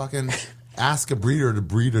would you fucking ask a breeder to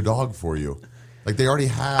breed a dog for you? Like, they already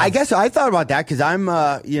have. I guess I thought about that because I'm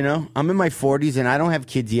in my 40s and I don't have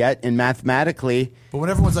kids yet. And mathematically, but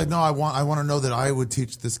when everyone's like, no, I want to know that I would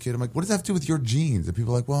teach this kid. I'm like, what does that have to do with your genes? And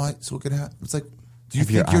people are like, well, so it could have. It's like, do you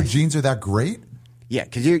think your genes are that great? Yeah,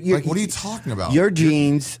 because you're like, what are you talking about? Your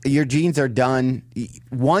genes are done.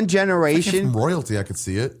 One generation from royalty, I could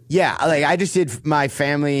see it. Yeah, like I just did my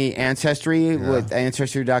family ancestry with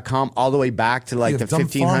Ancestry.com all the way back to like the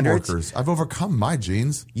 1500s. I've overcome my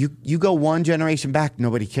genes. You go one generation back,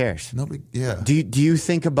 nobody cares. Nobody, yeah. Do you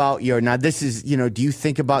think about your now? This is do you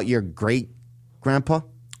think about your great grandpa?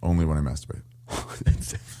 Only when I masturbate.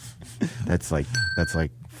 That's like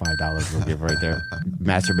 $5 we'll give right there.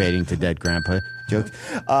 Masturbating to dead grandpa jokes.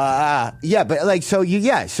 But like so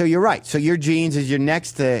you're right. So your genes is your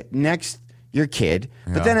next your kid.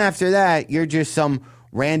 Yeah. But then after that, you're just some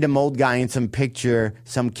random old guy in some picture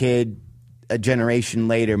some kid a generation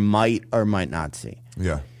later might or might not see.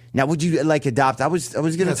 Yeah. Now would you like adopt? I was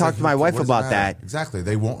going to talk to my wife about that. Exactly.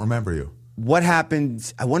 They won't remember you. What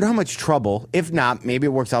happens? I wonder how much trouble, if not, maybe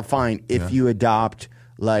it works out fine if you adopt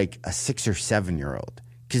like a 6 or 7 year old.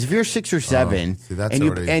 Because if you're 6 or 7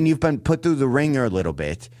 and you've been put through the ringer a little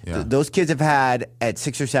bit, those kids have had at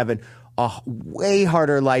 6 or 7 a way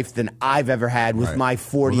harder life than I've ever had with my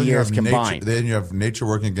 40 years combined. Then you have nature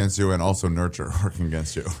working against you and also nurture working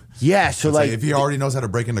against you. Yeah, so like if he already knows how to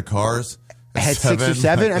break into cars at 6 or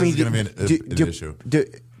 7, I mean, going to be an issue.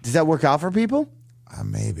 Does that work out for people?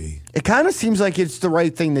 Maybe. It kind of seems like it's the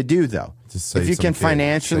right thing to do, though. If you can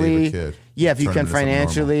financially, if you can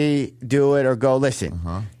financially do it or go, listen,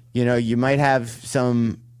 you might have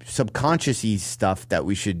some subconscious-y stuff that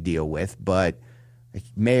we should deal with, but it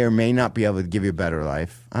may or may not be able to give you a better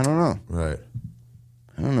life. I don't know. Right.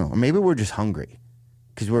 I don't know. Or maybe we're just hungry.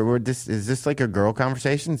 Because is this like a girl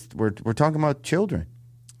conversation? We're talking about children.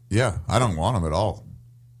 Yeah, I don't want them at all.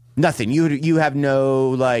 Nothing. You have no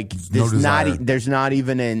like. There's not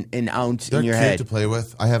even an ounce in your head to play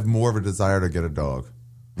with. I have more of a desire to get a dog.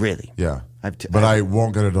 Really? Yeah. But I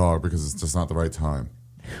won't get a dog because it's just not the right time.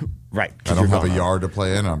 Right. I don't have a yard to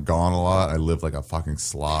play in. I'm gone a lot. I live like a fucking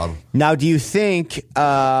slob. Now, do you think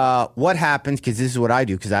what happens? Because this is what I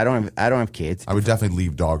do. Because I don't have kids. I would definitely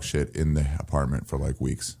leave dog shit in the apartment for like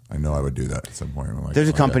weeks. I know I would do that at some point. I'm like, there's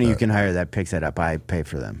a company you can hire that picks that up. I pay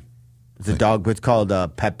for them. It's a dog. It's called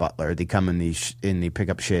Pet Butler. They come in the pick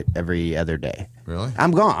up shit every other day. Really?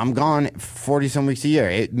 I'm gone 40 some weeks a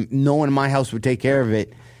year. No one in my house would take care of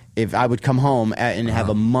it if I would come home and have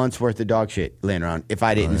a month's worth of dog shit laying around if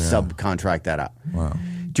I didn't subcontract that out. Wow.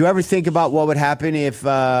 Do you ever think about what would happen if,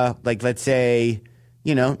 like, let's say,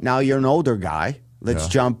 now you're an older guy. Let's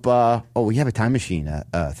jump. We have a time machine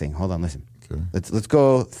thing. Hold on, listen. Okay. Let's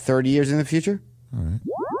go 30 years in the future. All right.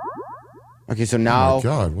 Okay, so now. Oh my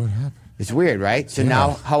God, what happened? It's weird, right? So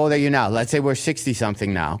now, how old are you now? Let's say we're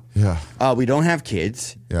 60-something now. Yeah. We don't have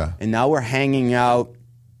kids. Yeah. And now we're hanging out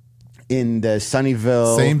in the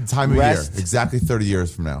Sunnyvale. Same time of year. Exactly 30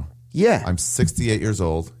 years from now. Yeah. I'm 68 years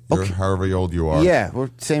old. You're however old you are. Yeah,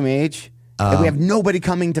 we're same age. And we have nobody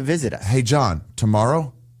coming to visit us. Hey, John,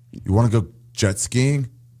 tomorrow, you want to go jet skiing?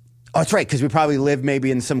 Oh, that's right, because we probably live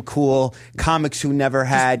maybe in some cool comics who never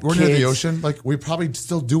had We're kids. near the ocean. Like, we're probably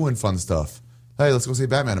still doing fun stuff. Hey, let's go see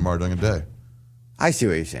Batman tomorrow during the day. I see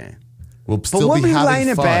what you're saying. We'll still be having fun. But when we laying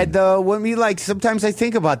in bed, though, sometimes I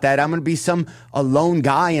think about that. I'm going to be some alone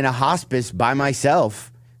guy in a hospice by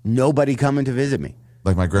myself. Nobody coming to visit me.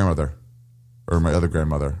 Like my grandmother, or my other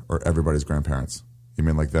grandmother, or everybody's grandparents. You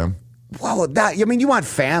mean like them? Well, you want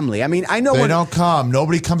family. I mean, I know they don't come.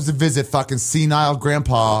 Nobody comes to visit fucking senile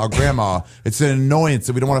grandpa or grandma. It's an annoyance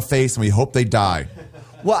that we don't want to face, and we hope they die.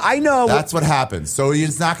 Well, I know. That's what happens. So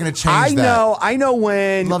it's not going to change that. I know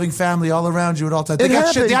when. Loving family all around you at all times. They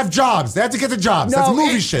got shit. They have jobs. They have to get the jobs. That's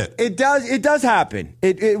movie shit. It does happen.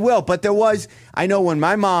 It will. But there was, I know when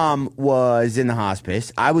my mom was in the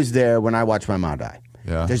hospice, I was there when I watched my mom die.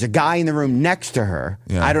 Yeah. There's a guy in the room next to her.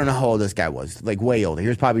 Yeah. I don't know how old this guy was, like way older. He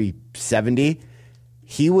was probably 70.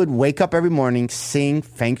 He would wake up every morning, sing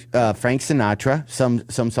Frank Sinatra,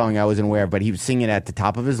 some song I wasn't aware of, but he was singing at the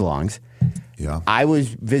top of his lungs. Yeah. I was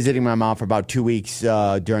visiting my mom for about 2 weeks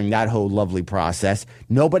during that whole lovely process.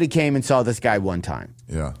 Nobody came and saw this guy one time.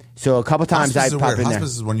 Yeah. So a couple times I'd pop in there.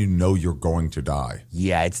 Hospice is when you know you're going to die.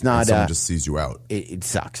 Yeah, it's not. And someone just sees you out. It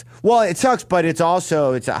sucks. Well, it sucks, but it's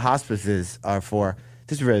also hospices are for.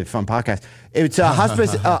 This is a really fun podcast. It's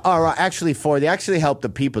hospice are actually for. They actually help the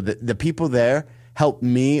people. The people there help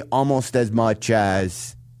me almost as much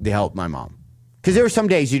as they help my mom. Because there were some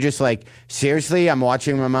days you're just like, seriously, I'm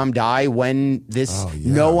watching my mom die when this,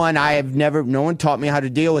 no one taught me how to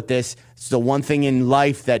deal with this. It's the one thing in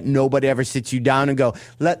life that nobody ever sits you down and go,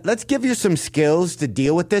 let's give you some skills to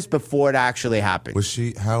deal with this before it actually happens. Was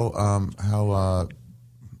she, how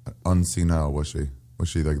unsenile was she? Was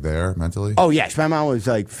she like there mentally? Oh, yes. My mom was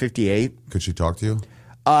like 58. Could she talk to you?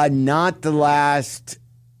 Not the last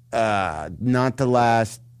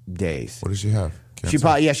days. What did she have?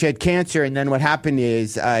 Cancer? She had cancer, and then what happened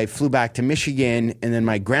is I flew back to Michigan, and then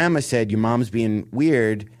my grandma said, your mom's being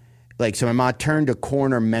weird. Like, so my mom turned a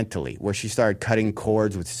corner mentally where she started cutting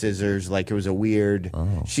cords with scissors. Like, it was a weird...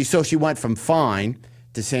 Oh. She went from fine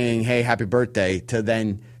to saying, hey, happy birthday, to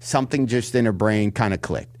then something just in her brain kind of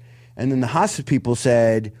clicked. And then the hospice people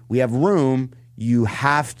said, we have room, you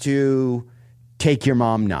have to take your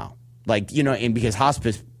mom now. Like, and because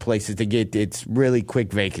hospice places it's really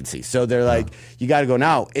quick vacancies. So they're like, you got to go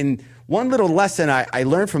now. And one little lesson I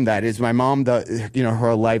learned from that is my mom,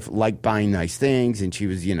 her life liked buying nice things, and she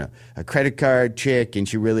was, a credit card chick, and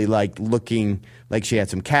she really liked looking like she had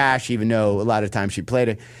some cash, even though a lot of times she played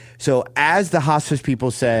it. So as the hospice people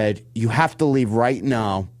said, you have to leave right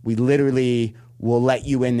now. We literally will let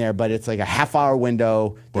you in there, but it's like a half-hour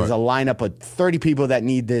window. There's a lineup of 30 people that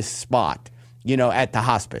need this spot. At the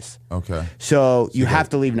hospice. Okay. So you have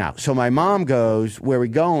to leave now. So my mom goes, where are we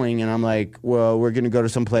going? And I'm like, well, we're going to go to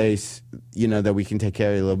some place, that we can take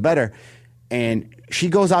care of you a little better. And she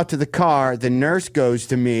goes out to the car. The nurse goes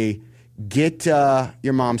to me, get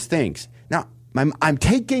your mom's things. Now, I'm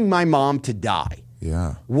taking my mom to die.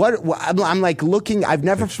 Yeah. I'm like looking, I've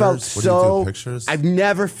never felt so. Pictures? I've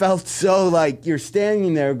never felt so like you're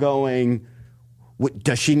standing there going,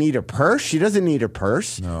 does she need a purse? She doesn't need a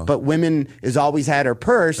purse. No. But women has always had her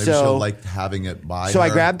purse. Maybe she liked having it by her. So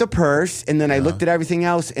I grabbed the purse, and then I looked at everything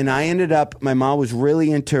else, and I ended up, my mom was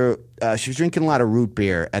really into, she was drinking a lot of root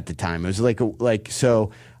beer at the time. It was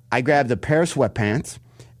so I grabbed a pair of sweatpants,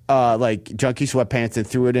 like junkie sweatpants, and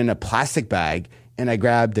threw it in a plastic bag, and I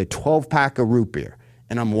grabbed a 12-pack of root beer.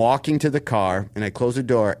 And I'm walking to the car, and I closed the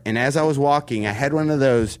door, and as I was walking, I had one of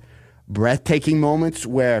those breathtaking moments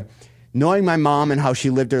where... knowing my mom and how she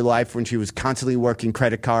lived her life when she was constantly working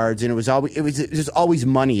credit cards, and it was just always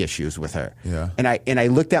money issues with her. Yeah. And I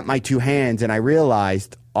looked at my two hands and I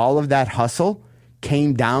realized all of that hustle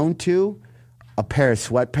came down to a pair of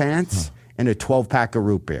sweatpants and a 12-pack of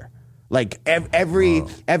root beer. Like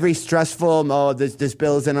every stressful, this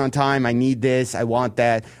bill isn't on time. I need this. I want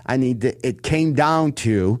that. I need that. It came down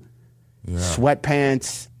to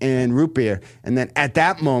sweatpants and root beer. And then at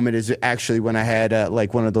that moment is actually when I had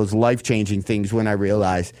one of those life-changing things when I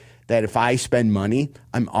realized that if I spend money,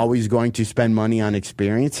 I'm always going to spend money on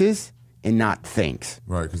experiences and not things.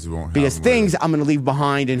 Right, because you won't have Because things I'm going to leave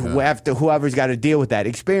behind, and whoever's got to deal with that.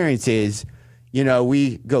 Experiences,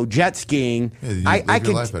 we go jet skiing. Yeah, I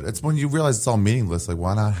can. It's when you realize it's all meaningless. Like,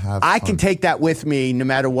 why not have I fun? can take that with me no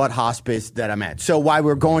matter what hospice that I'm at. So while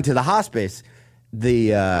we're going to the hospice,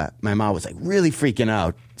 my mom was like really freaking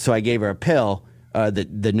out, so I gave her a pill.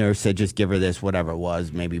 The nurse said just give her this, whatever it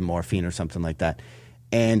was, maybe morphine or something like that.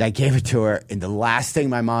 And I gave it to her, and the last thing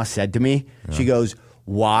my mom said to me, she goes,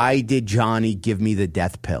 "Why did Johnny give me the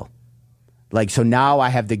death pill?" Like, so now I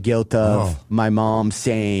have the guilt of my mom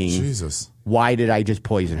saying, "Jesus, why did I just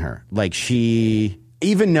poison her?" Like,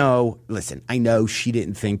 even though, listen, I know she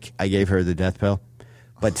didn't think I gave her the death pill.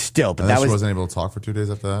 But still, and she wasn't able to talk for 2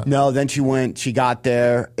 days after that? No, then she got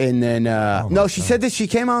there, and then, she said this, she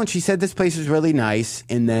came out and she said this place was really nice,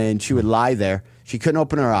 and then she would lie there. She couldn't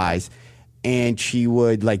open her eyes, and she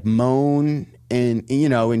would, moan, and,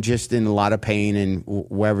 and just in a lot of pain and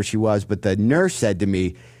wherever she was. But the nurse said to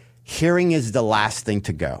me, hearing is the last thing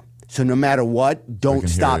to go. So no matter what, don't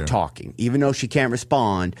stop talking. Even though she can't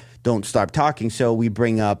respond, don't stop talking. So we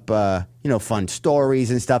bring up, fun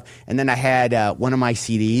stories and stuff. And then I had one of my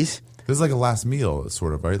CDs. This is like a last meal,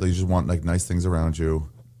 sort of, right? Like you just want like nice things around you.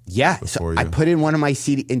 Yeah, so I put in one of my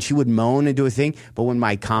CD, and she would moan and do a thing. But when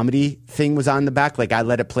my comedy thing was on the back, like I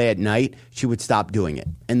let it play at night, she would stop doing it,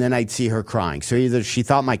 and then I'd see her crying. So either she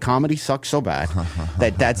thought my comedy sucked so bad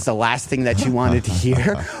that that's the last thing that she wanted to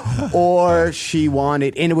hear, or she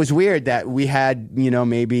wanted. And it was weird that we had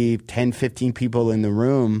maybe 10, 15 people in the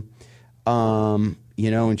room, and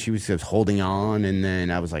she was just holding on. And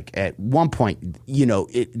then I was like, at one point,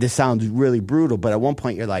 this sounds really brutal, but at one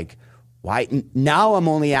point you're like, why? Now I'm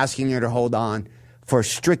only asking her to hold on for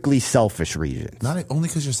strictly selfish reasons. Not only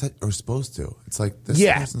because you're supposed to. It's like this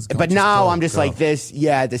person's gone. But now I'm just like this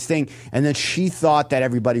thing. And then she thought that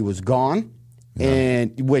everybody was gone,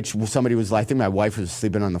 and which somebody was like, I think my wife was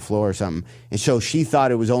sleeping on the floor or something. And so she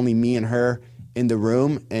thought it was only me and her in the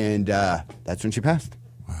room, and that's when she passed.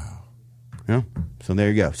 Wow. So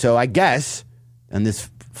there you go. So I guess on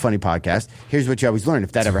this funny podcast, here's what you always learn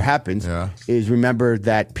if that ever happens is remember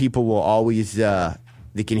that people will always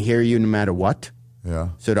they can hear you no matter what.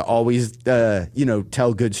 So to always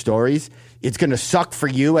tell good stories. It's going to suck for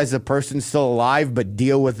you as a person still alive, but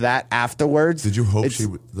deal with that afterwards. Did you hope she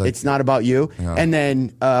would it's not about you. And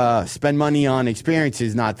then spend money on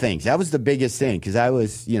experiences, not things. That was the biggest thing, because I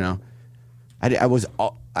was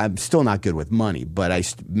I'm still not good with money, but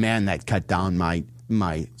that cut down my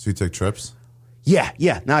So you take trips?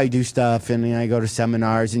 Yeah. Now I do stuff, and I go to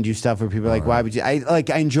seminars and do stuff where people are like, why would you? I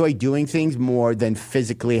enjoy doing things more than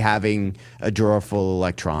physically having a drawer full of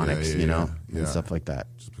electronics, and stuff like that.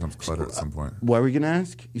 Just becomes clutter at some point. What were you going to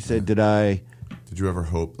ask? You said, Did you ever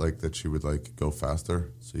hope that she would go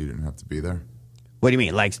faster so you didn't have to be there? What do you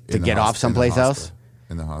mean? Like to get off someplace else?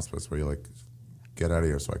 In the hospice, where you're like, get out of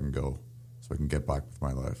here so I can go, so I can get back with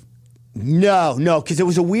my life. No, because it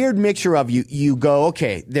was a weird mixture of you go,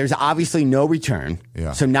 okay, there's obviously no return.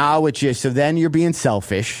 Yeah. So now so then you're being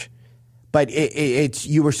selfish, but it's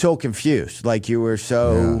you were so confused. Like you were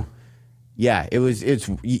so, you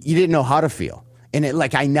didn't know how to feel. And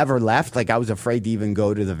I never left. Like I was afraid to even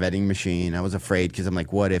go to the vending machine. I was afraid because I'm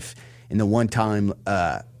like, what if, in the one time,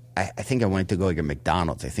 I think I went to go to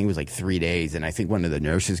McDonald's. I think it was like 3 days. And I think one of the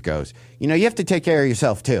nurses goes, you have to take care of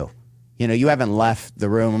yourself too. You haven't left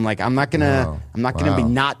the room. I'm like, I'm not gonna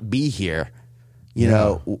not be here,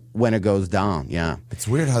 when it goes down. Yeah. It's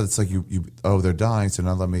weird how it's like they're dying, so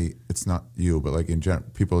now it's not you, but in general,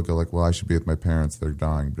 people go like, well, I should be with my parents, they're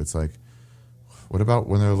dying. But it's like, what about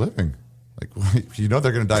when they're living? Like,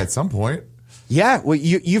 they're gonna die at some point. Yeah, well,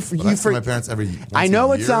 you see my parents I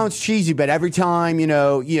know it sounds cheesy, but every time,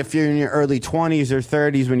 if you're in your early 20s or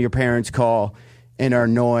 30s when your parents call and are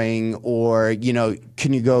annoying, or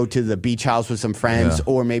can you go to the beach house with some friends,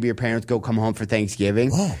 or maybe your parents come home for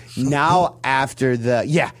Thanksgiving. After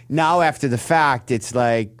the fact, it's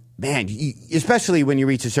like, man, especially when you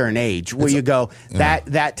reach a certain age where you go,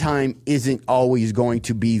 that time isn't always going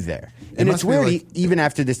to be there. And it's weird, even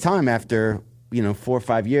after this time, after 4 or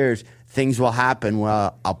 5 years, things will happen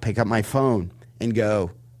where I'll pick up my phone and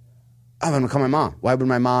go, I'm going to call my mom. Why would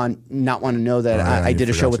my mom not want to know that I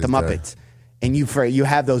did a show with the Muppets? And you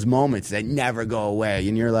have those moments that never go away,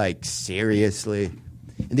 and you're like, seriously?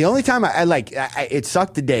 And the only time it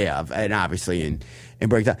sucked the day of, and obviously and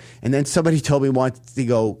break down. And then somebody told me once to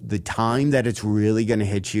go, the time that it's really going to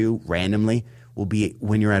hit you randomly will be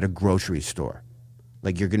when you're at a grocery store.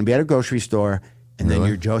 Like you're going to be at a grocery store, and then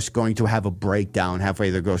you're just going to have a breakdown halfway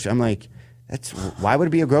to the grocery. I'm like, why would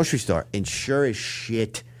it be a grocery store? And sure as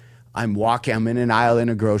shit, I'm in an aisle in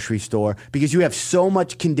a grocery store, because you have so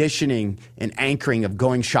much conditioning and anchoring of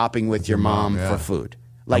going shopping with your mom for food.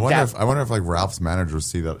 I wonder if Ralph's managers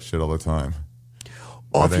see that shit all the time.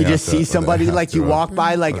 Or if you just see somebody you walk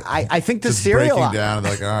by, I think the just cereal breaking down,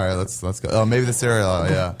 all right, let's go. Oh, maybe the cereal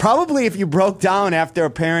aisle, yeah. Probably if you broke down after a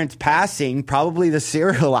parent's passing, probably the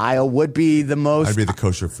cereal aisle would be the most. I'd be the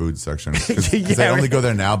kosher food section, because I only go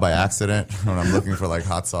there now by accident when I'm looking for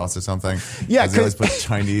hot sauce or something. Yeah, because they always put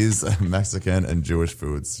Chinese, Mexican, and Jewish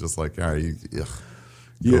foods. Just all right,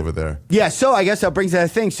 go over there. Yeah, so I guess that brings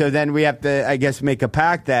that thing. So then we have to, I guess, make a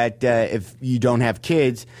pact that if you don't have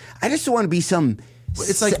kids, I just want to be some.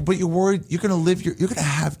 It's but you're worried you're going to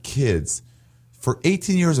have kids for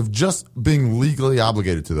 18 years of just being legally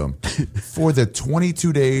obligated to them for the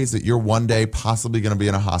 22 days that you're one day possibly going to be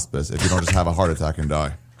in a hospice if you don't just have a heart attack and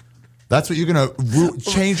die. That's what you're going to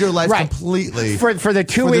change your life completely. For the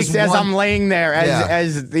 2 weeks as I'm laying there and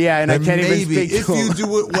I can't even speak if you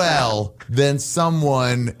do it well, then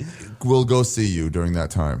someone will go see you during that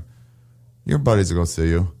time. Your buddies will go see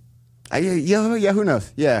you. Yeah, who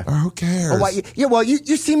knows? Yeah. Or who cares? Oh, well,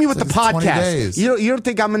 you see me with the It's 20 podcast. days. You don't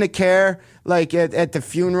think I'm going to care, like, at the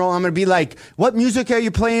funeral? I'm going to be like, what music are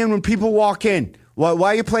you playing when people walk in? Why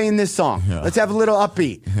are you playing this song? Yeah. Let's have a little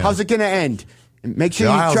upbeat. Yeah. How's it going to end? Make sure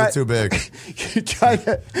The you aisles try. are too big.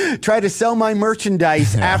 You try to sell my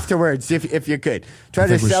merchandise afterwards, if you could. Try I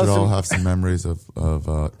think to we sell should some. all have some memories of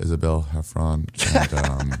Isabel Heffron.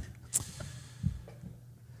 And,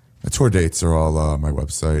 the tour dates are all on my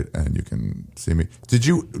website, and you can see me.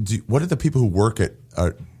 What are the people who work at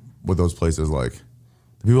with those places like?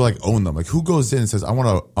 The people like own them. Like, who goes in and says, "I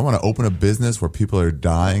want to open a business where people are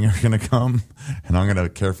dying are going to come, and I'm going to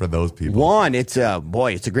care for those people." One, it's a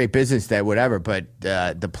great business that whatever, but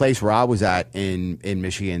the place where I was at in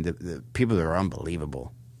Michigan, the people there are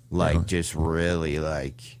unbelievable. Like, just really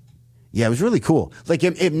like, yeah, it was really cool. Like,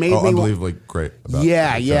 it made me unbelievably great. About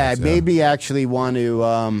it made me actually want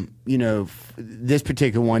to, this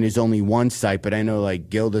particular one is only one site, but I know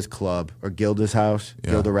like Gilda's Club or Gilda's House,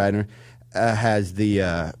 Gilda Radner. Has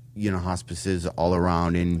the hospices all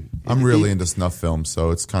around. I'm really into snuff films,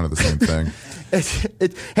 so it's kind of the same thing.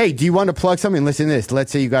 Hey, do you want to plug something? Listen to this. Let's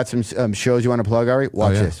say you got some shows you want to plug, Ari.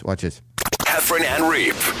 Watch this. Heffron and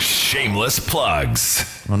Reap. Shameless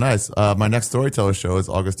plugs. Oh, nice. My next Storyteller show is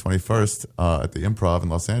August 21st at the Improv in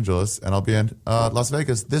Los Angeles, and I'll be in Las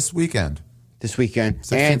Vegas this weekend. 16th,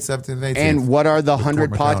 17th, and 18th. And what are the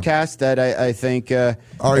 100 podcasts that I think... Ari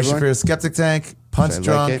Shafir, Skeptic Tank, Punch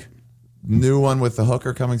Drunk, new one with the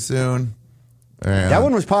hooker coming soon. And that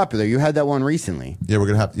one was popular. You had that one recently. Yeah, we're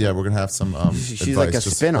gonna have some she's advice. like a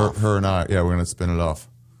spin-off. Her and I, we're gonna spin it off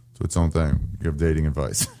to its own thing. Give dating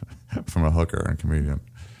advice from a hooker and comedian.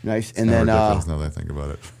 Nice. And then ridiculous now that I think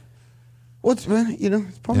about it. Well, it's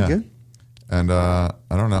probably good. And I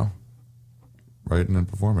don't know, writing and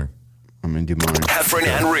performing. I'm gonna do mine. Heffron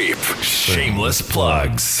and Reap. Shameless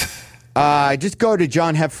plugs. Just go to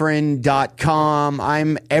johnheffron.com.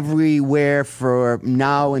 I'm everywhere for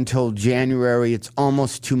now until January. It's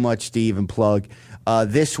almost too much to even plug.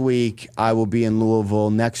 This week, I will be in Louisville.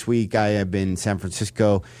 Next week, I have been in San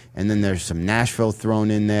Francisco. And then there's some Nashville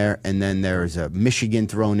thrown in there. And then there's a Michigan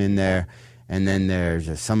thrown in there. And then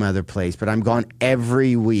there's some other place. But I'm gone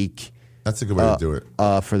every week. That's a good way to do it.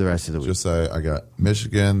 For the rest of the week. Just say, I got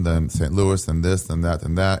Michigan, then St. Louis, then this, then that,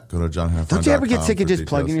 then that. Go to johnheffron.com. Don't you ever get sick of just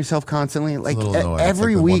plugging yourself constantly? Like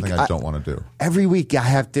every week. One thing I don't want to do. Every week I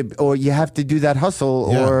have to, or you have to do that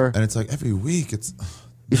hustle, or and it's like every week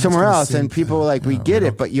you're somewhere else, and people are like, we get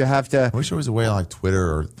it, but you have to. I wish there was a way on like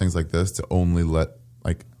Twitter or things like this to only let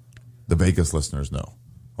like the Vegas listeners know.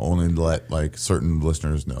 Only let like certain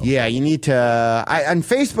listeners know. Yeah, you need to. On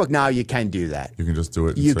Facebook now, you can do that. You can just do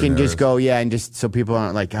it. You can just go, and just so people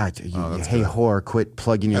aren't like, God, hey, whore, quit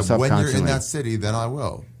plugging yourself when constantly. You're in that city, then I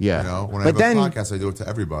will. Yeah. When I have a podcast, I do it to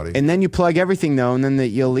everybody. And then you plug everything though, and then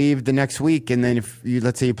you'll leave the next week, and then if you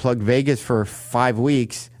let's say you plug Vegas for 5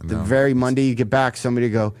 weeks, the very Monday you get back, somebody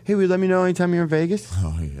go, hey, will you let me know anytime you're in Vegas?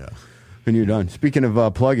 Oh yeah. And you're done. Speaking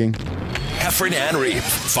of plugging. Heffron and Reap.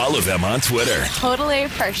 Follow them on Twitter. Totally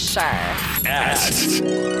for sure. At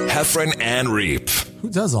Heffron and Reap. Who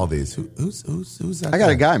does all these? Who's that? I got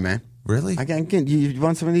a guy, man. Really? You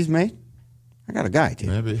want some of these made? I got a guy, dude.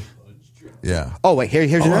 Maybe. Yeah. Oh wait,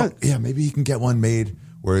 here's another. Yeah, maybe you can get one made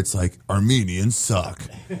where it's like Armenians suck,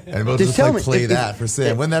 and we'll just tell like play that for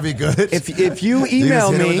Sam. Wouldn't that be good? If you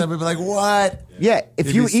email me, we'll be like, what? Yeah,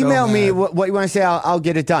 if you email me what you want to say, I'll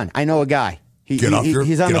get it done. I know a guy. He's on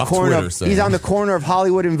the corner. He's on the corner of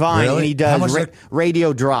Hollywood and Vine, and he does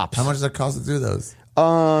radio drops. How much does it cost to do those?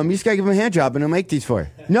 You just gotta give him a hand job, and he'll make these for you.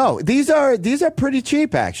 No, these are pretty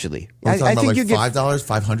cheap, actually. I think you get $5,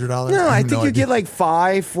 $500. No, I think you get like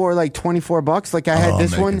 5 for like $24. Like I had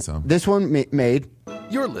this one. This one made.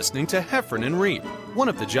 You're listening to Heffron and Reap. One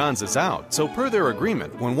of the Johns is out, so per their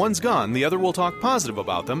agreement, when one's gone, the other will talk positive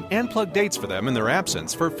about them and plug dates for them in their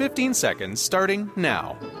absence for 15 seconds starting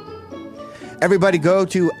now. Everybody go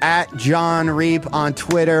to @JohnReap on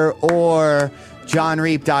Twitter or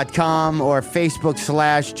johnreap.com or Facebook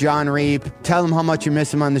 /John Reap. Tell them how much you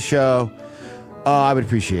miss him on the show. I would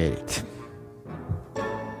appreciate it.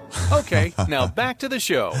 Okay, now back to the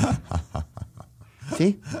show.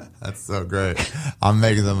 See? That's so great. I'm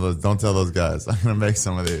making some of those. Don't tell those guys. I'm going to make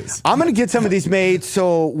some of these. I'm going to get some of these made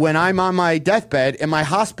so when I'm on my deathbed in my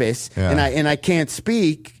hospice and I can't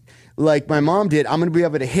speak, like my mom did, I'm going to be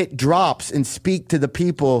able to hit drops and speak to the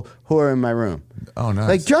people who are in my room. Oh, nice.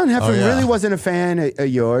 Like John Heffron yeah. really wasn't a fan of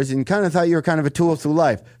yours and kind of thought you were kind of a tool through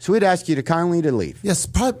life. So we'd ask you to kindly to leave. Yes,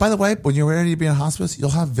 probably, by the way, when you're ready to be in hospice, you'll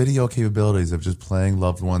have video capabilities of just playing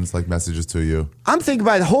loved ones like messages to you. I'm thinking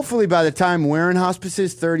hopefully by the time we're in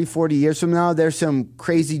hospices 30, 40 years from now, there's some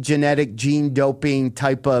crazy genetic gene doping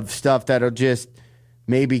type of stuff that'll just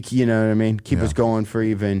maybe, you know what I mean, keep us going for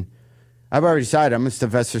even. I've already decided I'm going to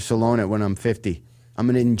Sylvester Stallone it when I'm 50. I'm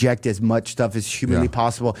going to inject as much stuff as humanly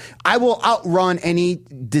possible. I will outrun any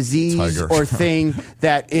disease or thing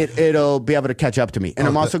that it'll be able to catch up to me. And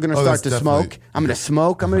I'm also going to start to smoke. I'm going to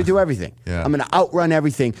smoke. I'm going to do everything. Yeah. I'm going to outrun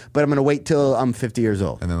everything, but I'm going to wait till I'm 50 years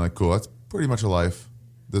old. And then like, cool, that's pretty much a life.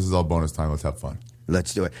 This is all bonus time. Let's have fun.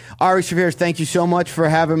 Let's do it. Ari Shafir, thank you so much for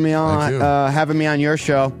having me on your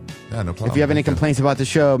show. Yeah, no problem. If you have any complaints about the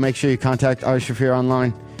show, make sure you contact Ari Shafir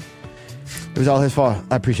online. It was all his fault.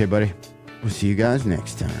 I appreciate it, buddy. We'll see you guys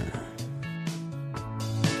next time.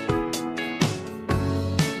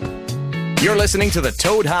 You're listening to the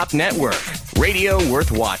Toad Hop Network, radio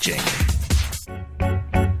worth watching.